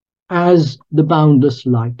as the boundless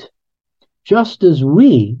light. Just as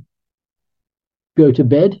we go to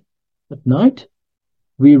bed at night,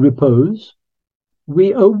 we repose,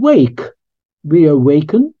 we awaken,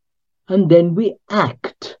 and then we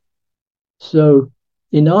act. So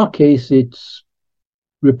in our case, it's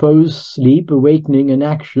repose, sleep, awakening, and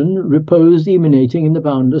action, repose emanating in the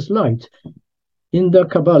boundless light. In the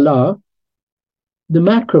Kabbalah, the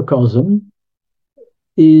macrocosm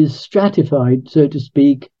is stratified, so to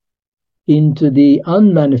speak, into the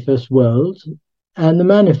unmanifest world and the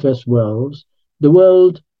manifest worlds, the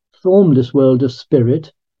world, formless world of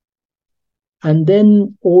spirit, and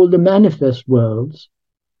then all the manifest worlds,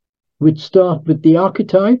 which start with the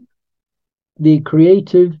archetype, the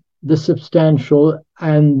creative, the substantial,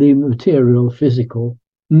 and the material, physical.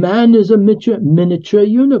 Man is a miniature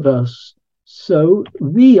universe, so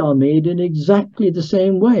we are made in exactly the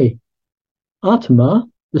same way. Atma,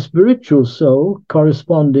 the spiritual soul,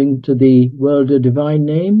 corresponding to the world of divine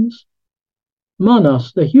names.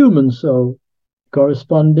 Manas, the human soul,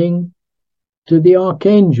 corresponding to the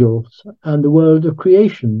archangels and the world of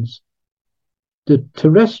creations. The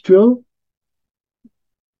terrestrial,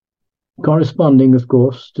 corresponding, of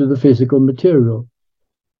course, to the physical material.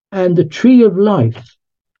 And the tree of life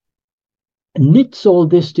knits all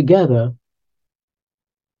this together,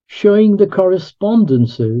 showing the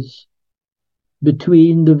correspondences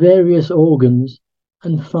between the various organs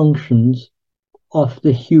and functions of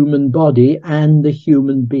the human body and the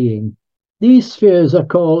human being. These spheres are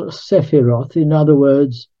called sephiroth, in other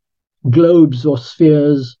words, globes or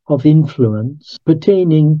spheres of influence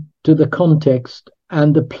pertaining to the context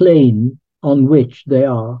and the plane on which they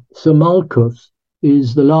are. So Malkuth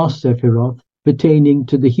is the last sephiroth pertaining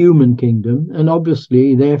to the human kingdom, and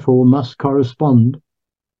obviously therefore must correspond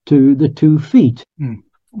to the 2 feet.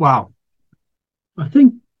 Wow. I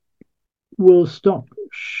think we'll stop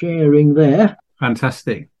sharing there.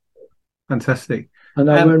 Fantastic. And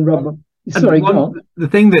I won't rub. Sorry, go on. The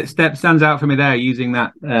thing that stands out for me there, using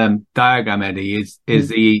that diagram, Eddie, is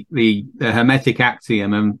the hermetic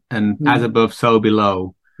axiom and as above, so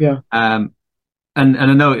below. Yeah. And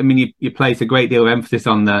I know, I mean, you place a great deal of emphasis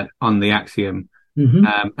on the axiom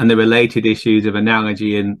and the related issues of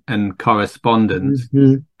analogy and correspondence.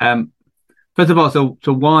 First of all, so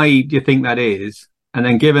why do you think that is? And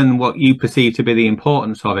then, given what you perceive to be the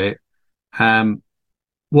importance of it,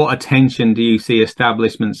 what attention do you see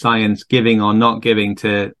establishment science giving or not giving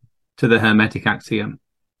to the hermetic axiom?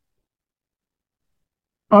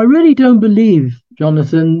 I really don't believe,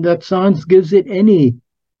 Jonathan, that science gives it any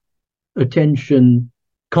attention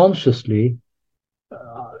consciously,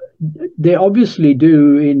 they obviously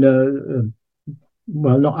do in a,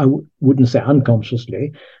 well, not, I wouldn't say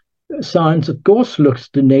unconsciously. Science, of course, looks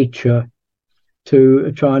to nature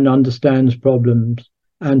to try and understand problems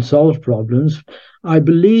and solve problems. I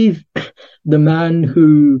believe the man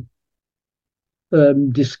who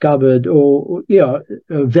discovered, Velcro,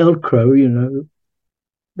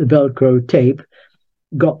 the Velcro tape,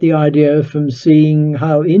 got the idea from seeing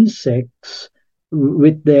how insects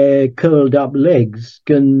with their curled up legs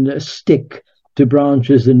can stick to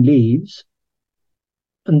branches and leaves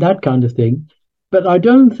and that kind of thing. But I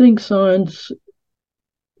don't think science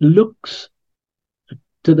looks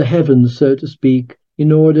to the heavens, so to speak,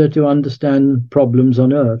 in order to understand problems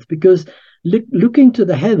on Earth, because looking to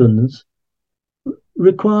the heavens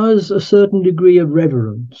requires a certain degree of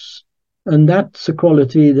reverence. And that's a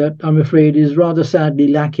quality that I'm afraid is rather sadly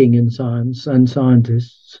lacking in science and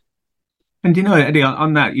scientists. And Eddie,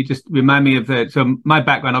 on that, you just remind me of so my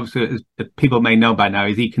background, obviously, as people may know by now,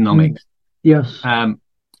 is economics. Yes. And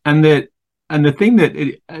the thing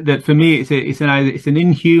that for me it's an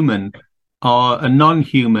inhuman or a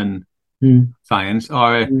non-human science,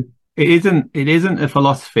 or it isn't a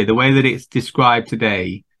philosophy the way that it's described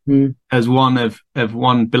today as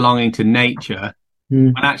one belonging to nature,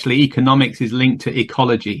 when actually economics is linked to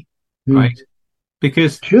ecology, right?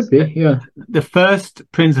 Because should be, yeah. The first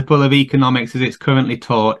principle of economics as it's currently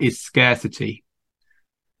taught is scarcity.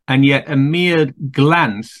 And yet a mere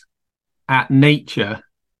glance at nature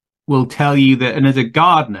will tell you that, and as a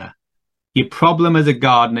gardener, your problem as a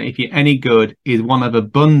gardener, if you're any good, is one of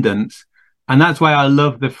abundance. And that's why I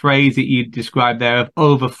love the phrase that you described there of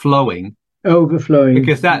overflowing. Overflowing.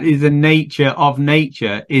 Because that is the nature of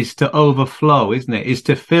nature, is to overflow, isn't it? Is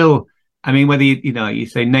to fill. I mean, whether you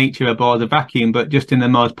say nature abhors a vacuum, but just in the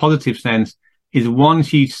most positive sense, is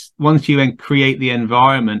once you create the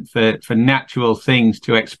environment for natural things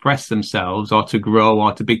to express themselves or to grow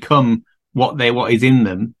or to become what is in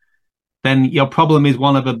them, then your problem is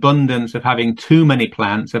one of abundance, of having too many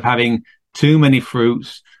plants, of having too many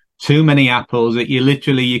fruits, too many apples, that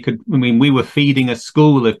we were feeding a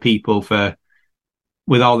school of people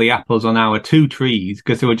with all the apples on our 2 trees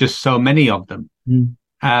because there were just so many of them.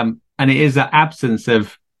 And it is that absence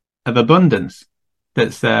of abundance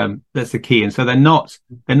that's the key. And so they're not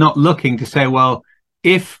looking to say, well,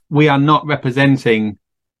 if we are not representing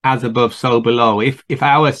as above, so below, if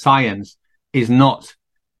our science is not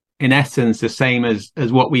in essence the same as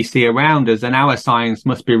what we see around us, then our science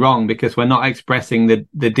must be wrong because we're not expressing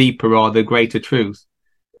the deeper or the greater truth.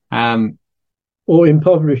 Or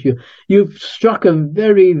impoverish you. You've struck a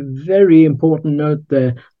very, very important note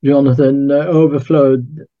there, Jonathan.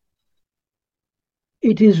 Overflowed.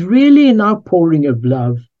 It is really an outpouring of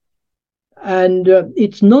love. And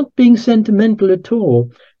it's not being sentimental at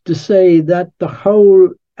all to say that the whole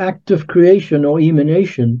act of creation or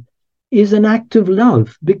emanation is an act of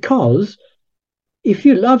love, because if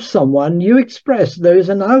you love someone, you express, there is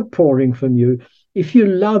an outpouring from you. If you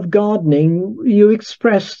love gardening, you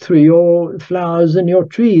express through your flowers and your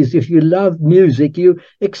trees. If you love music, you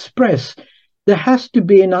express. There has to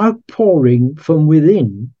be an outpouring from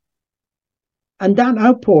within. And that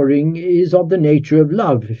outpouring is of the nature of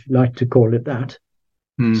love, if you like to call it that.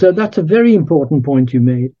 So that's a very important point you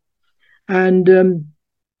made. And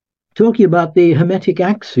talking about the Hermetic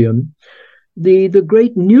axiom, the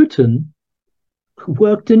great Newton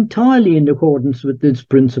worked entirely in accordance with these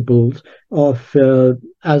principles of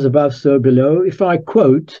as above, so below. If I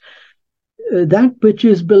quote, that which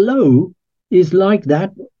is below is like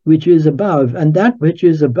that which is above, and that which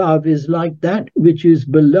is above is like that which is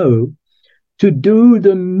below, to do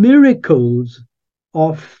the miracles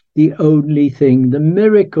of the only thing, the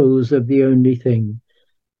miracles of the only thing.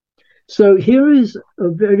 So here is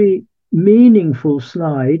a very meaningful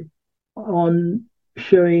slide on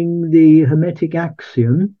showing the Hermetic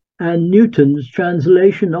axiom and Newton's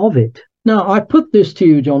translation of it. Now, I put this to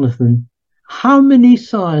you, Jonathan. How many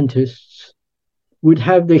scientists would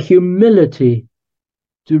have the humility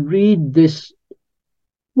to read this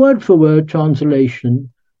word-for-word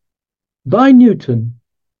translation by Newton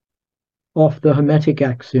of the Hermetic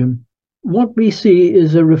axiom? What we see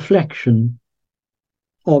is a reflection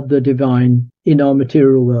of the divine in our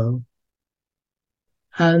material world.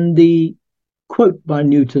 And the quote by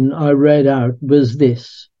Newton I read out was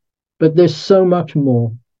this, but there's so much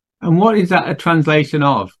more. And what is that a translation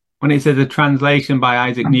of? When it says a translation by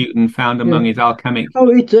Isaac Newton found among his alchemic... Oh,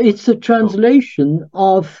 it's a translation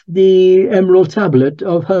of the Emerald Tablet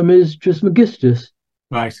of Hermes Trismegistus.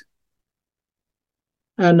 Right.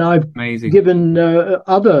 And I've given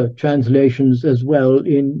other translations as well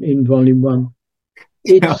in Volume 1.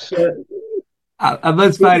 it's I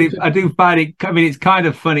must find it. I do find it. I mean, it's kind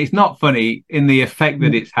of funny. It's not funny in the effect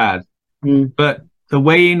that it's had, but the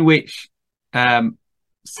way in which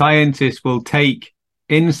scientists will take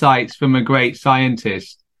insights from a great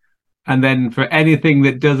scientist, and then for anything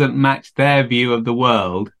that doesn't match their view of the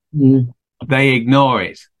world, they ignore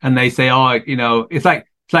it and they say, "Oh, it's like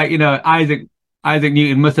Isaac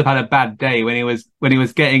Newton must have had a bad day when he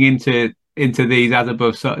was getting into these as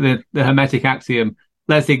above, so the Hermetic axiom.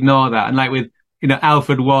 Let's ignore that." And like with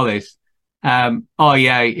Alfred Wallace, he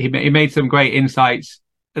made some great insights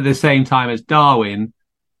at the same time as Darwin,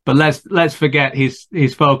 but let's forget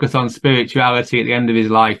his focus on spirituality at the end of his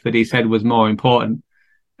life that he said was more important.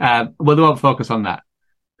 Well, they won't focus on that,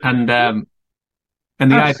 and the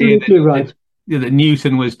idea that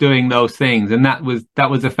Newton was doing those things, and that was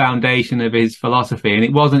the foundation of his philosophy, and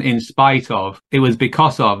it wasn't in spite of, it was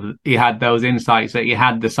because of he had those insights, that he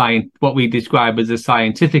had what we describe as the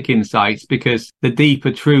scientific insights, because the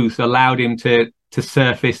deeper truths allowed him to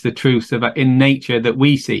surface the truths in nature that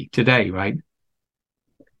we see today, right?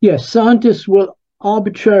 Yes, scientists will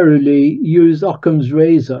arbitrarily use Occam's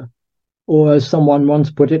razor, or as someone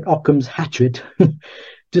once put it, Occam's hatchet,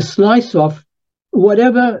 to slice off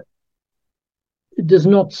whatever does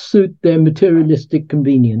not suit their materialistic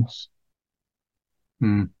convenience.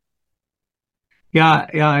 Yeah.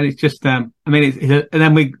 It's just, and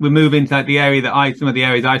then we move into like the area some of the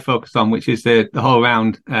areas I focus on, which is the whole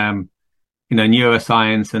round,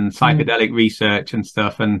 neuroscience and psychedelic research and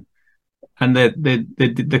stuff, and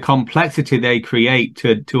the complexity they create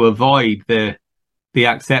to avoid the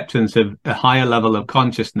acceptance of a higher level of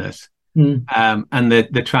consciousness, and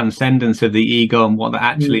the transcendence of the ego and what that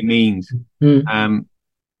actually means.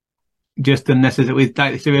 Just unnecessary.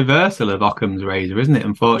 It's a reversal of Occam's razor, isn't it?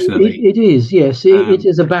 Unfortunately, it is. Yes, it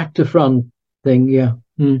is a back to front thing. Yeah.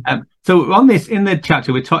 So on this, in the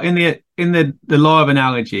chapter, we're talking in the law of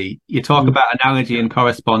analogy. You talk about analogy and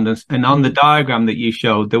correspondence, and on the diagram that you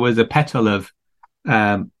showed, there was a petal of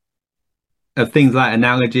things like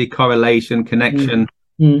analogy, correlation, connection,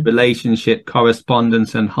 relationship,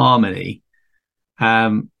 correspondence, and harmony.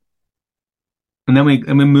 And then we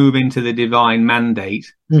move into the divine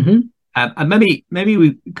mandate. And maybe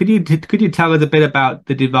could you tell us a bit about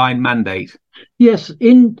the divine mandate? Yes,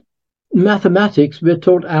 in mathematics we're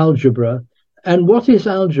taught algebra, and what is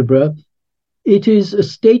algebra? It is a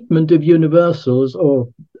statement of universals, or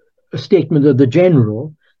a statement of the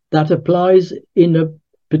general, that applies in a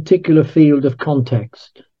particular field of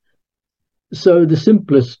context. So the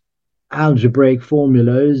simplest algebraic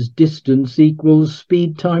formula is distance equals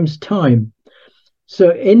speed times time. So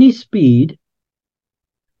any speed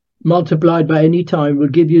multiplied by any time will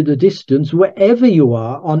give you the distance wherever you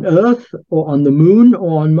are, on Earth or on the moon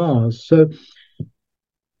or on Mars. So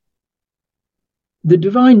the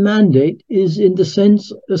divine mandate is, in the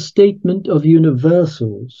sense, a statement of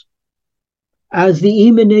universals as the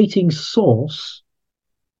emanating source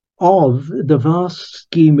of the vast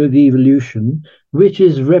scheme of evolution, which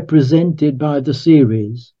is represented by the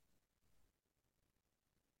series.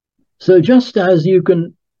 So just as you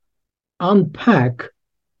can unpack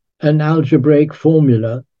an algebraic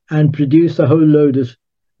formula and produce a whole load of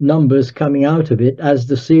numbers coming out of it as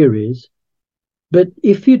the series, but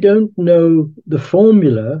if you don't know the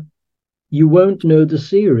formula, you won't know the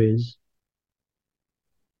series.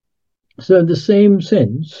 So in the same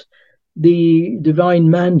sense, the divine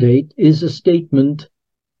mandate is a statement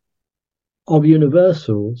of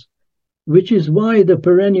universals, which is why the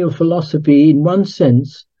perennial philosophy, in one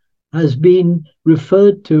sense, has been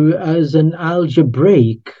referred to as an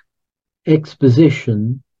algebraic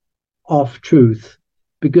exposition of truth,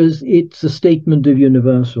 because it's a statement of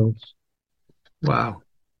universals. Wow.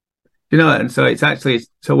 And so it's actually,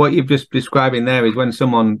 so what you've just describing there is when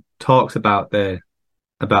someone talks about that,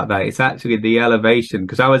 it's actually the elevation,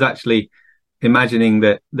 because I was actually imagining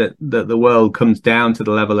that the world comes down to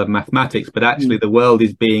the level of mathematics, but actually the world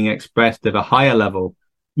is being expressed at a higher level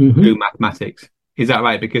through mathematics. Is that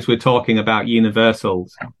right? Because we're talking about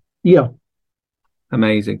universals. Yeah.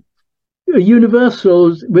 Amazing.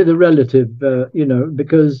 Universals with a relative,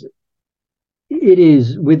 because it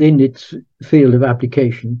is within its field of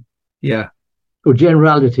application. Yeah. Or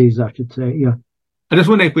generalities, I should say. Yeah. I just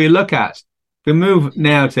wonder if we move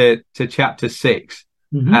now to chapter 6,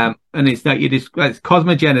 and it's that you describe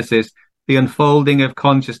cosmogenesis, the unfolding of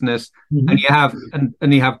consciousness, and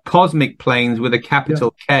you have cosmic planes with a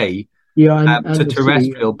capital K, to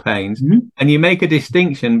terrestrial planes, and you make a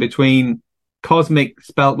distinction between cosmic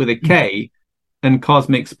spelt with a K and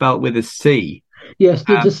cosmic spelt with a C. Yes,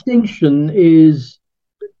 the distinction is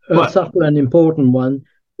a subtle and important one.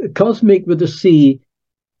 Cosmic with a C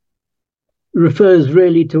refers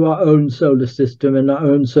really to our own solar system and our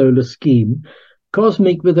own solar scheme.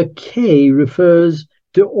 Cosmic with a K refers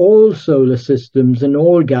to all solar systems and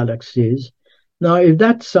all galaxies. Now, if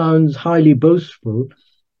that sounds highly boastful,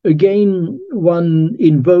 again, one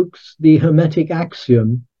invokes the Hermetic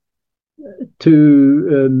axiom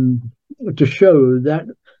to show that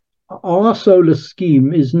our solar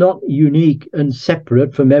scheme is not unique and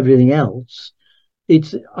separate from everything else.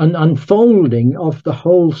 It's an unfolding of the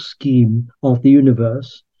whole scheme of the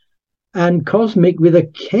universe. And cosmic with a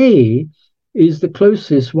K is the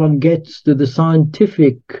closest one gets to the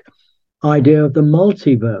scientific idea of the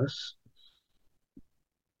multiverse,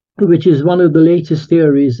 which is one of the latest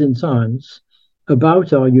theories in science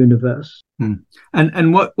about our universe.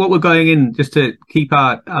 And what we're going in, just to keep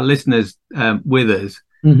our listeners with us,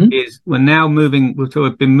 is we're now moving, so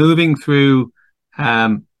we've been moving through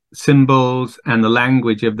symbols and the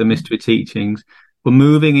language of the mystery teachings. We're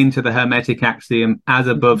moving into the Hermetic axiom, as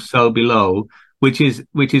above, so below, which is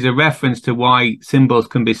a reference to why symbols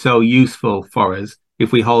can be so useful for us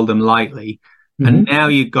if we hold them lightly. And now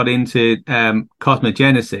you've got into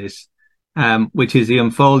cosmogenesis, which is the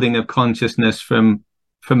unfolding of consciousness from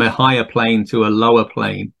a higher plane to a lower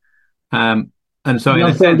plane. And so the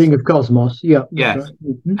unfolding of cosmos, yeah. Yes.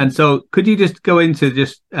 Right. And so could you just go into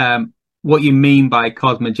just what you mean by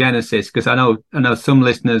cosmogenesis? Because I know some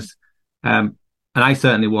listeners, and I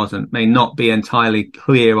certainly wasn't, may not be entirely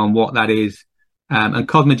clear on what that is, and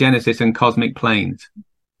cosmogenesis and cosmic planes.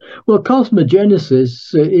 Well,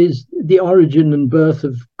 cosmogenesis is the origin and birth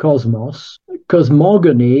of cosmos.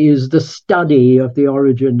 Cosmogony is the study of the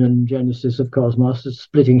origin and genesis of cosmos. It's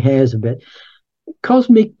splitting hairs a bit.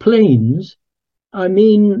 Cosmic planes, I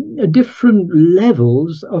mean, different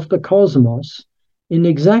levels of the cosmos in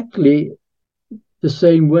exactly the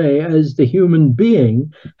same way as the human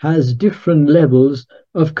being has different levels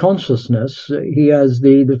of consciousness. He has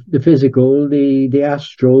the physical, the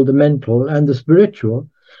astral, the mental, and the spiritual.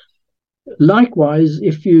 Likewise,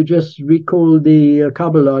 if you just recall the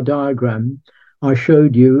Kabbalah diagram I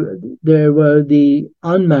showed you, there were the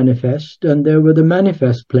unmanifest and there were the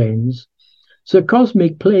manifest planes. So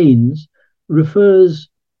cosmic planes refers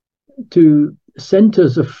to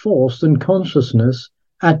centers of force and consciousness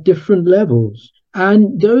at different levels.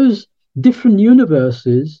 And those different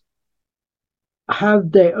universes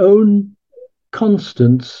have their own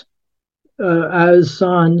constants, as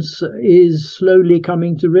science is slowly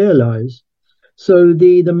coming to realize. So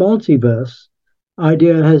the multiverse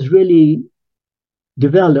idea has really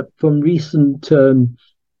developed from recent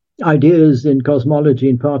ideas in cosmology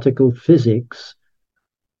and particle physics,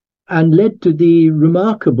 and led to the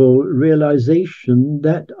remarkable realization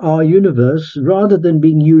that our universe, rather than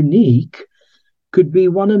being unique, could be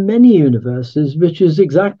one of many universes, which is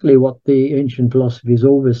exactly what the ancient philosophies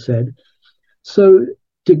always said. So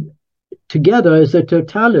together as a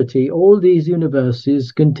totality, all these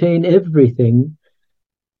universes contain everything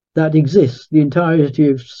that exists, the entirety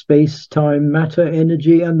of space, time, matter,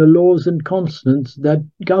 energy, and the laws and constants that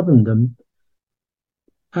govern them.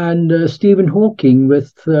 And Stephen Hawking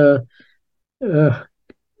with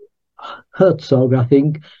Herzog, I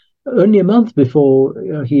think, only a month before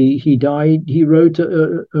he died, he wrote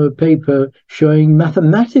a paper showing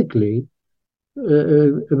mathematically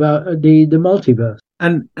about the multiverse.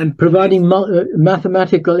 And providing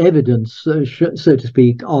mathematical evidence, so to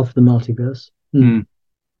speak, of the multiverse.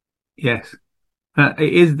 Yes, it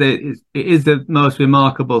is the most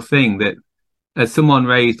remarkable thing that, as someone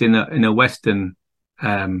raised in a Western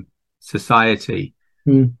society,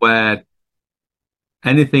 where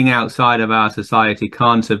anything outside of our society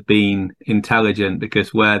can't have been intelligent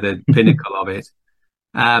because we're the pinnacle of it.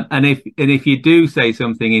 And if you do say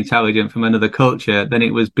something intelligent from another culture, then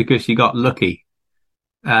it was because you got lucky.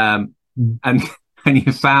 And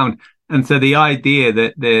you found, and so the idea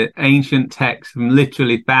that the ancient texts from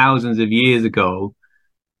literally thousands of years ago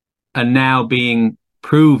are now being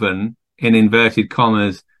proven, in inverted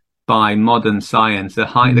commas, by modern science,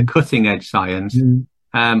 the cutting edge science.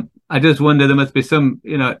 I just wonder, there must be some,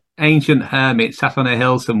 ancient hermit sat on a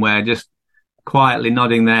hill somewhere, just quietly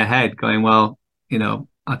nodding their head, going, "Well,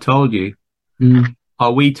 I told you,"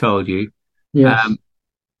 or "We told you." Yes.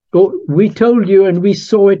 We told you, and we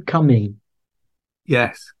saw it coming.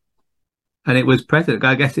 Yes. And it was present.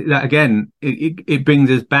 I guess that again, it brings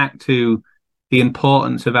us back to the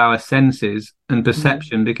importance of our senses and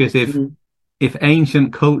perception, because if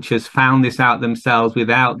ancient cultures found this out themselves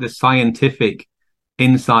without the scientific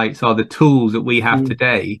insights or the tools that we have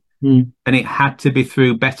today, then it had to be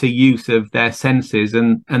through better use of their senses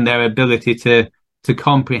and their ability to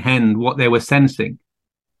comprehend what they were sensing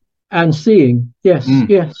and seeing. Yes.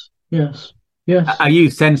 Yes. Are you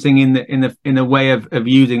sensing in the way of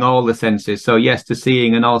using all the senses? So yes, the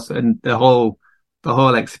seeing and also and the whole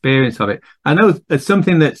experience of it. I know it's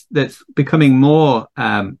something that's becoming more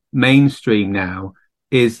mainstream now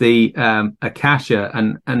is the akasha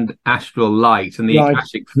and astral light and the Right.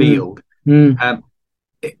 akashic field. Mm. Um,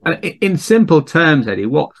 in simple terms, Eddie,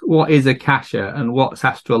 what is akasha and what's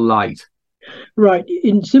astral light? Right.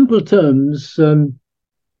 In simple terms,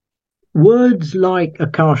 words like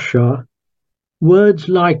akasha, words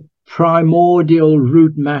like primordial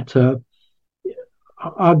root matter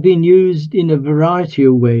are being used in a variety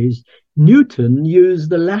of ways. Newton used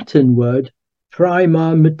the Latin word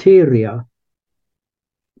prima materia.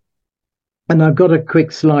 And I've got a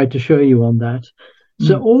quick slide to show you on that.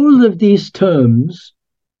 So all of these terms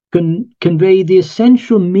can convey the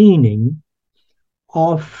essential meaning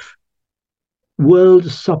of world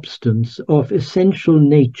substance, of essential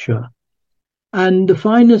nature. And the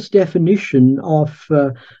finest definition of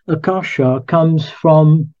akasha comes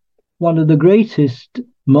from one of the greatest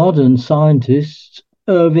modern scientists,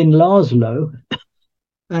 Irving Laszlo.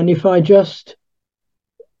 And if I just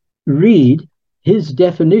read his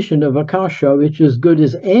definition of akasha, which is as good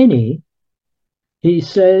as any, he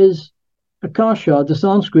says, akasha, the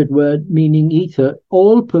Sanskrit word meaning ether,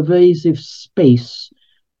 all pervasive space,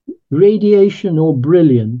 radiation or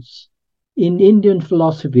brilliance. In Indian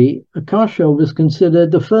philosophy, akasha was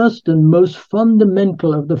considered the first and most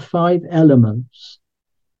fundamental of the five elements.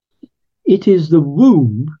 It is the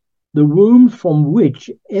womb from which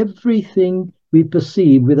everything we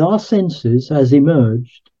perceive with our senses has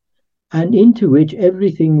emerged, and into which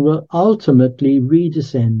everything will ultimately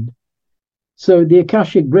redescend. So the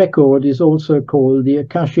Akashic record is also called the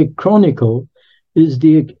Akashic Chronicle, is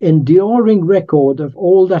the enduring record of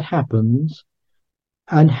all that happens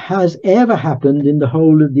and has ever happened in the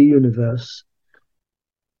whole of the universe.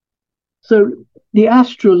 So the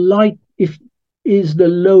astral light is the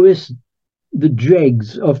lowest, the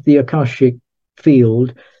dregs of the Akashic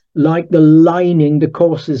field, like the lining, the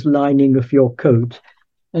coarsest lining of your coat.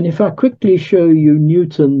 And if I quickly show you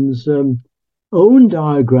Newton's own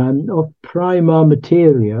diagram of prima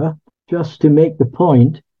materia, just to make the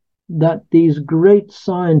point that these great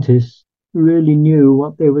scientists really knew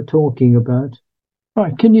what they were talking about.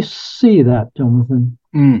 Right, can you see that, Jonathan?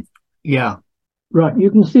 Yeah. Right, you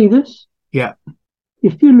can see this? Yeah.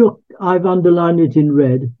 If you look, I've underlined it in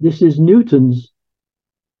red. This is Newton's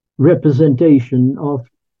representation of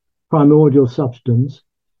primordial substance.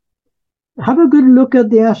 Have a good look at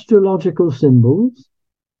the astrological symbols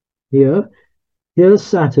here. Here's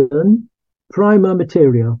Saturn, prima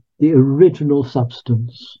materia, the original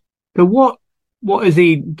substance. So what is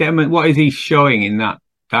he showing in that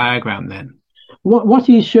diagram then? What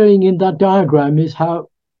he's showing in that diagram is how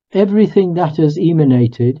everything that has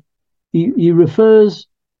emanated, he refers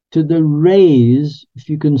to the rays, if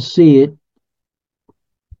you can see it,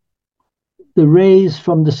 the rays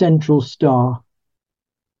from the central star,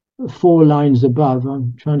 4 lines above.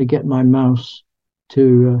 I'm trying to get my mouse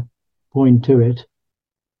to point to it.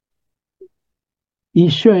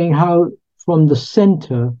 He's showing how from the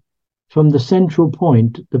center, from the central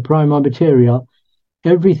point, the prima materia,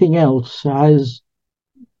 everything else has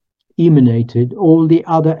emanated. All the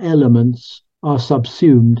other elements are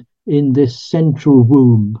subsumed in this central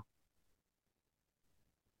womb.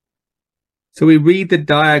 So we read the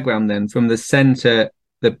diagram then from the center.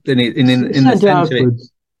 In the center,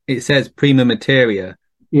 it says prima materia,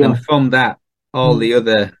 and from that, all the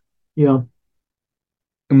other. Yeah.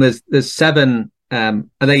 And there's 7. Are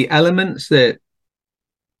they elements that?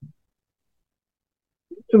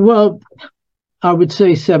 Well, I would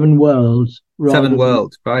say 7 worlds. 7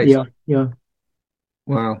 worlds, right? Yeah, yeah.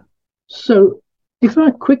 Wow. So if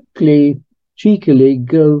I quickly, cheekily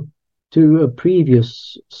go to a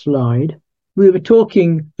previous slide, we were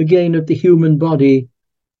talking again of the human body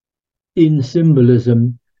in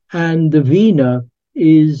symbolism, and the veena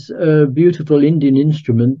is a beautiful Indian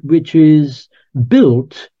instrument which is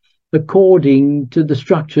built according to the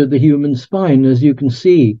structure of the human spine, as you can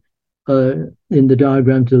see in the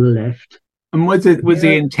diagram to the left. And was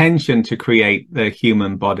the intention to create the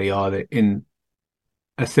human body, or in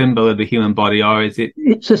a symbol of the human body, or is it?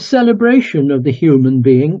 It's a celebration of the human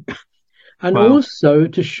being, and also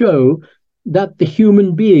to show that the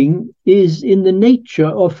human being is in the nature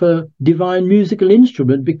of a divine musical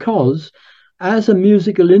instrument, because as a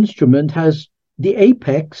musical instrument has the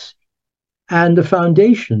apex and the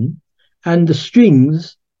foundation, and the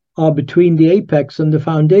strings are between the apex and the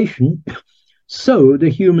foundation, so the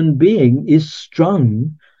human being is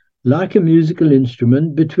strung like a musical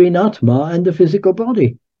instrument between Atma and the physical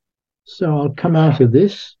body. So I'll come out of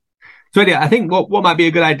this. So Eddie, I think what might be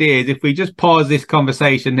a good idea is if we just pause this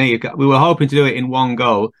conversation here. We were hoping to do it in one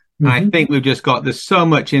go, and I think we've just there's so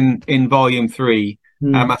much in volume 3.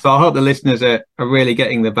 So I hope the listeners are really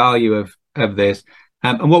getting the value of this.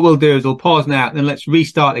 And what we'll do is we'll pause now, and then let's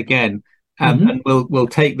restart again, and we'll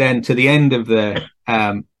take then to the end of the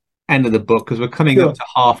book, because we're coming up to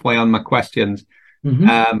halfway on my questions,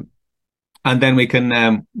 and then we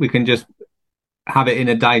can just have it in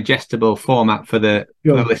a digestible format for the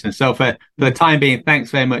listeners. So for the time being, thanks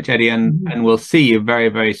very much, Eddie, and we'll see you very,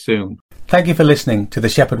 very soon. Thank you for listening to the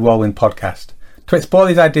Shepherd Walwyn podcast. To explore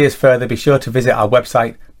these ideas further, be sure to visit our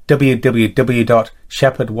website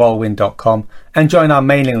www.shepherdwalwyn.com and join our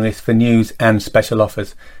mailing list for news and special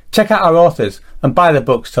offers. Check out our authors and buy the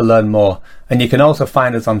books to learn more, and you can also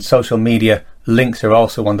find us on social media. Links are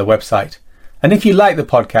also on the website. And if you like the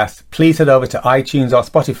podcast, please head over to iTunes or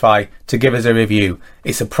Spotify to give us a review.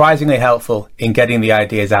 It's surprisingly helpful in getting the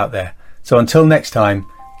ideas out there. So until next time,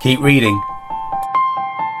 keep reading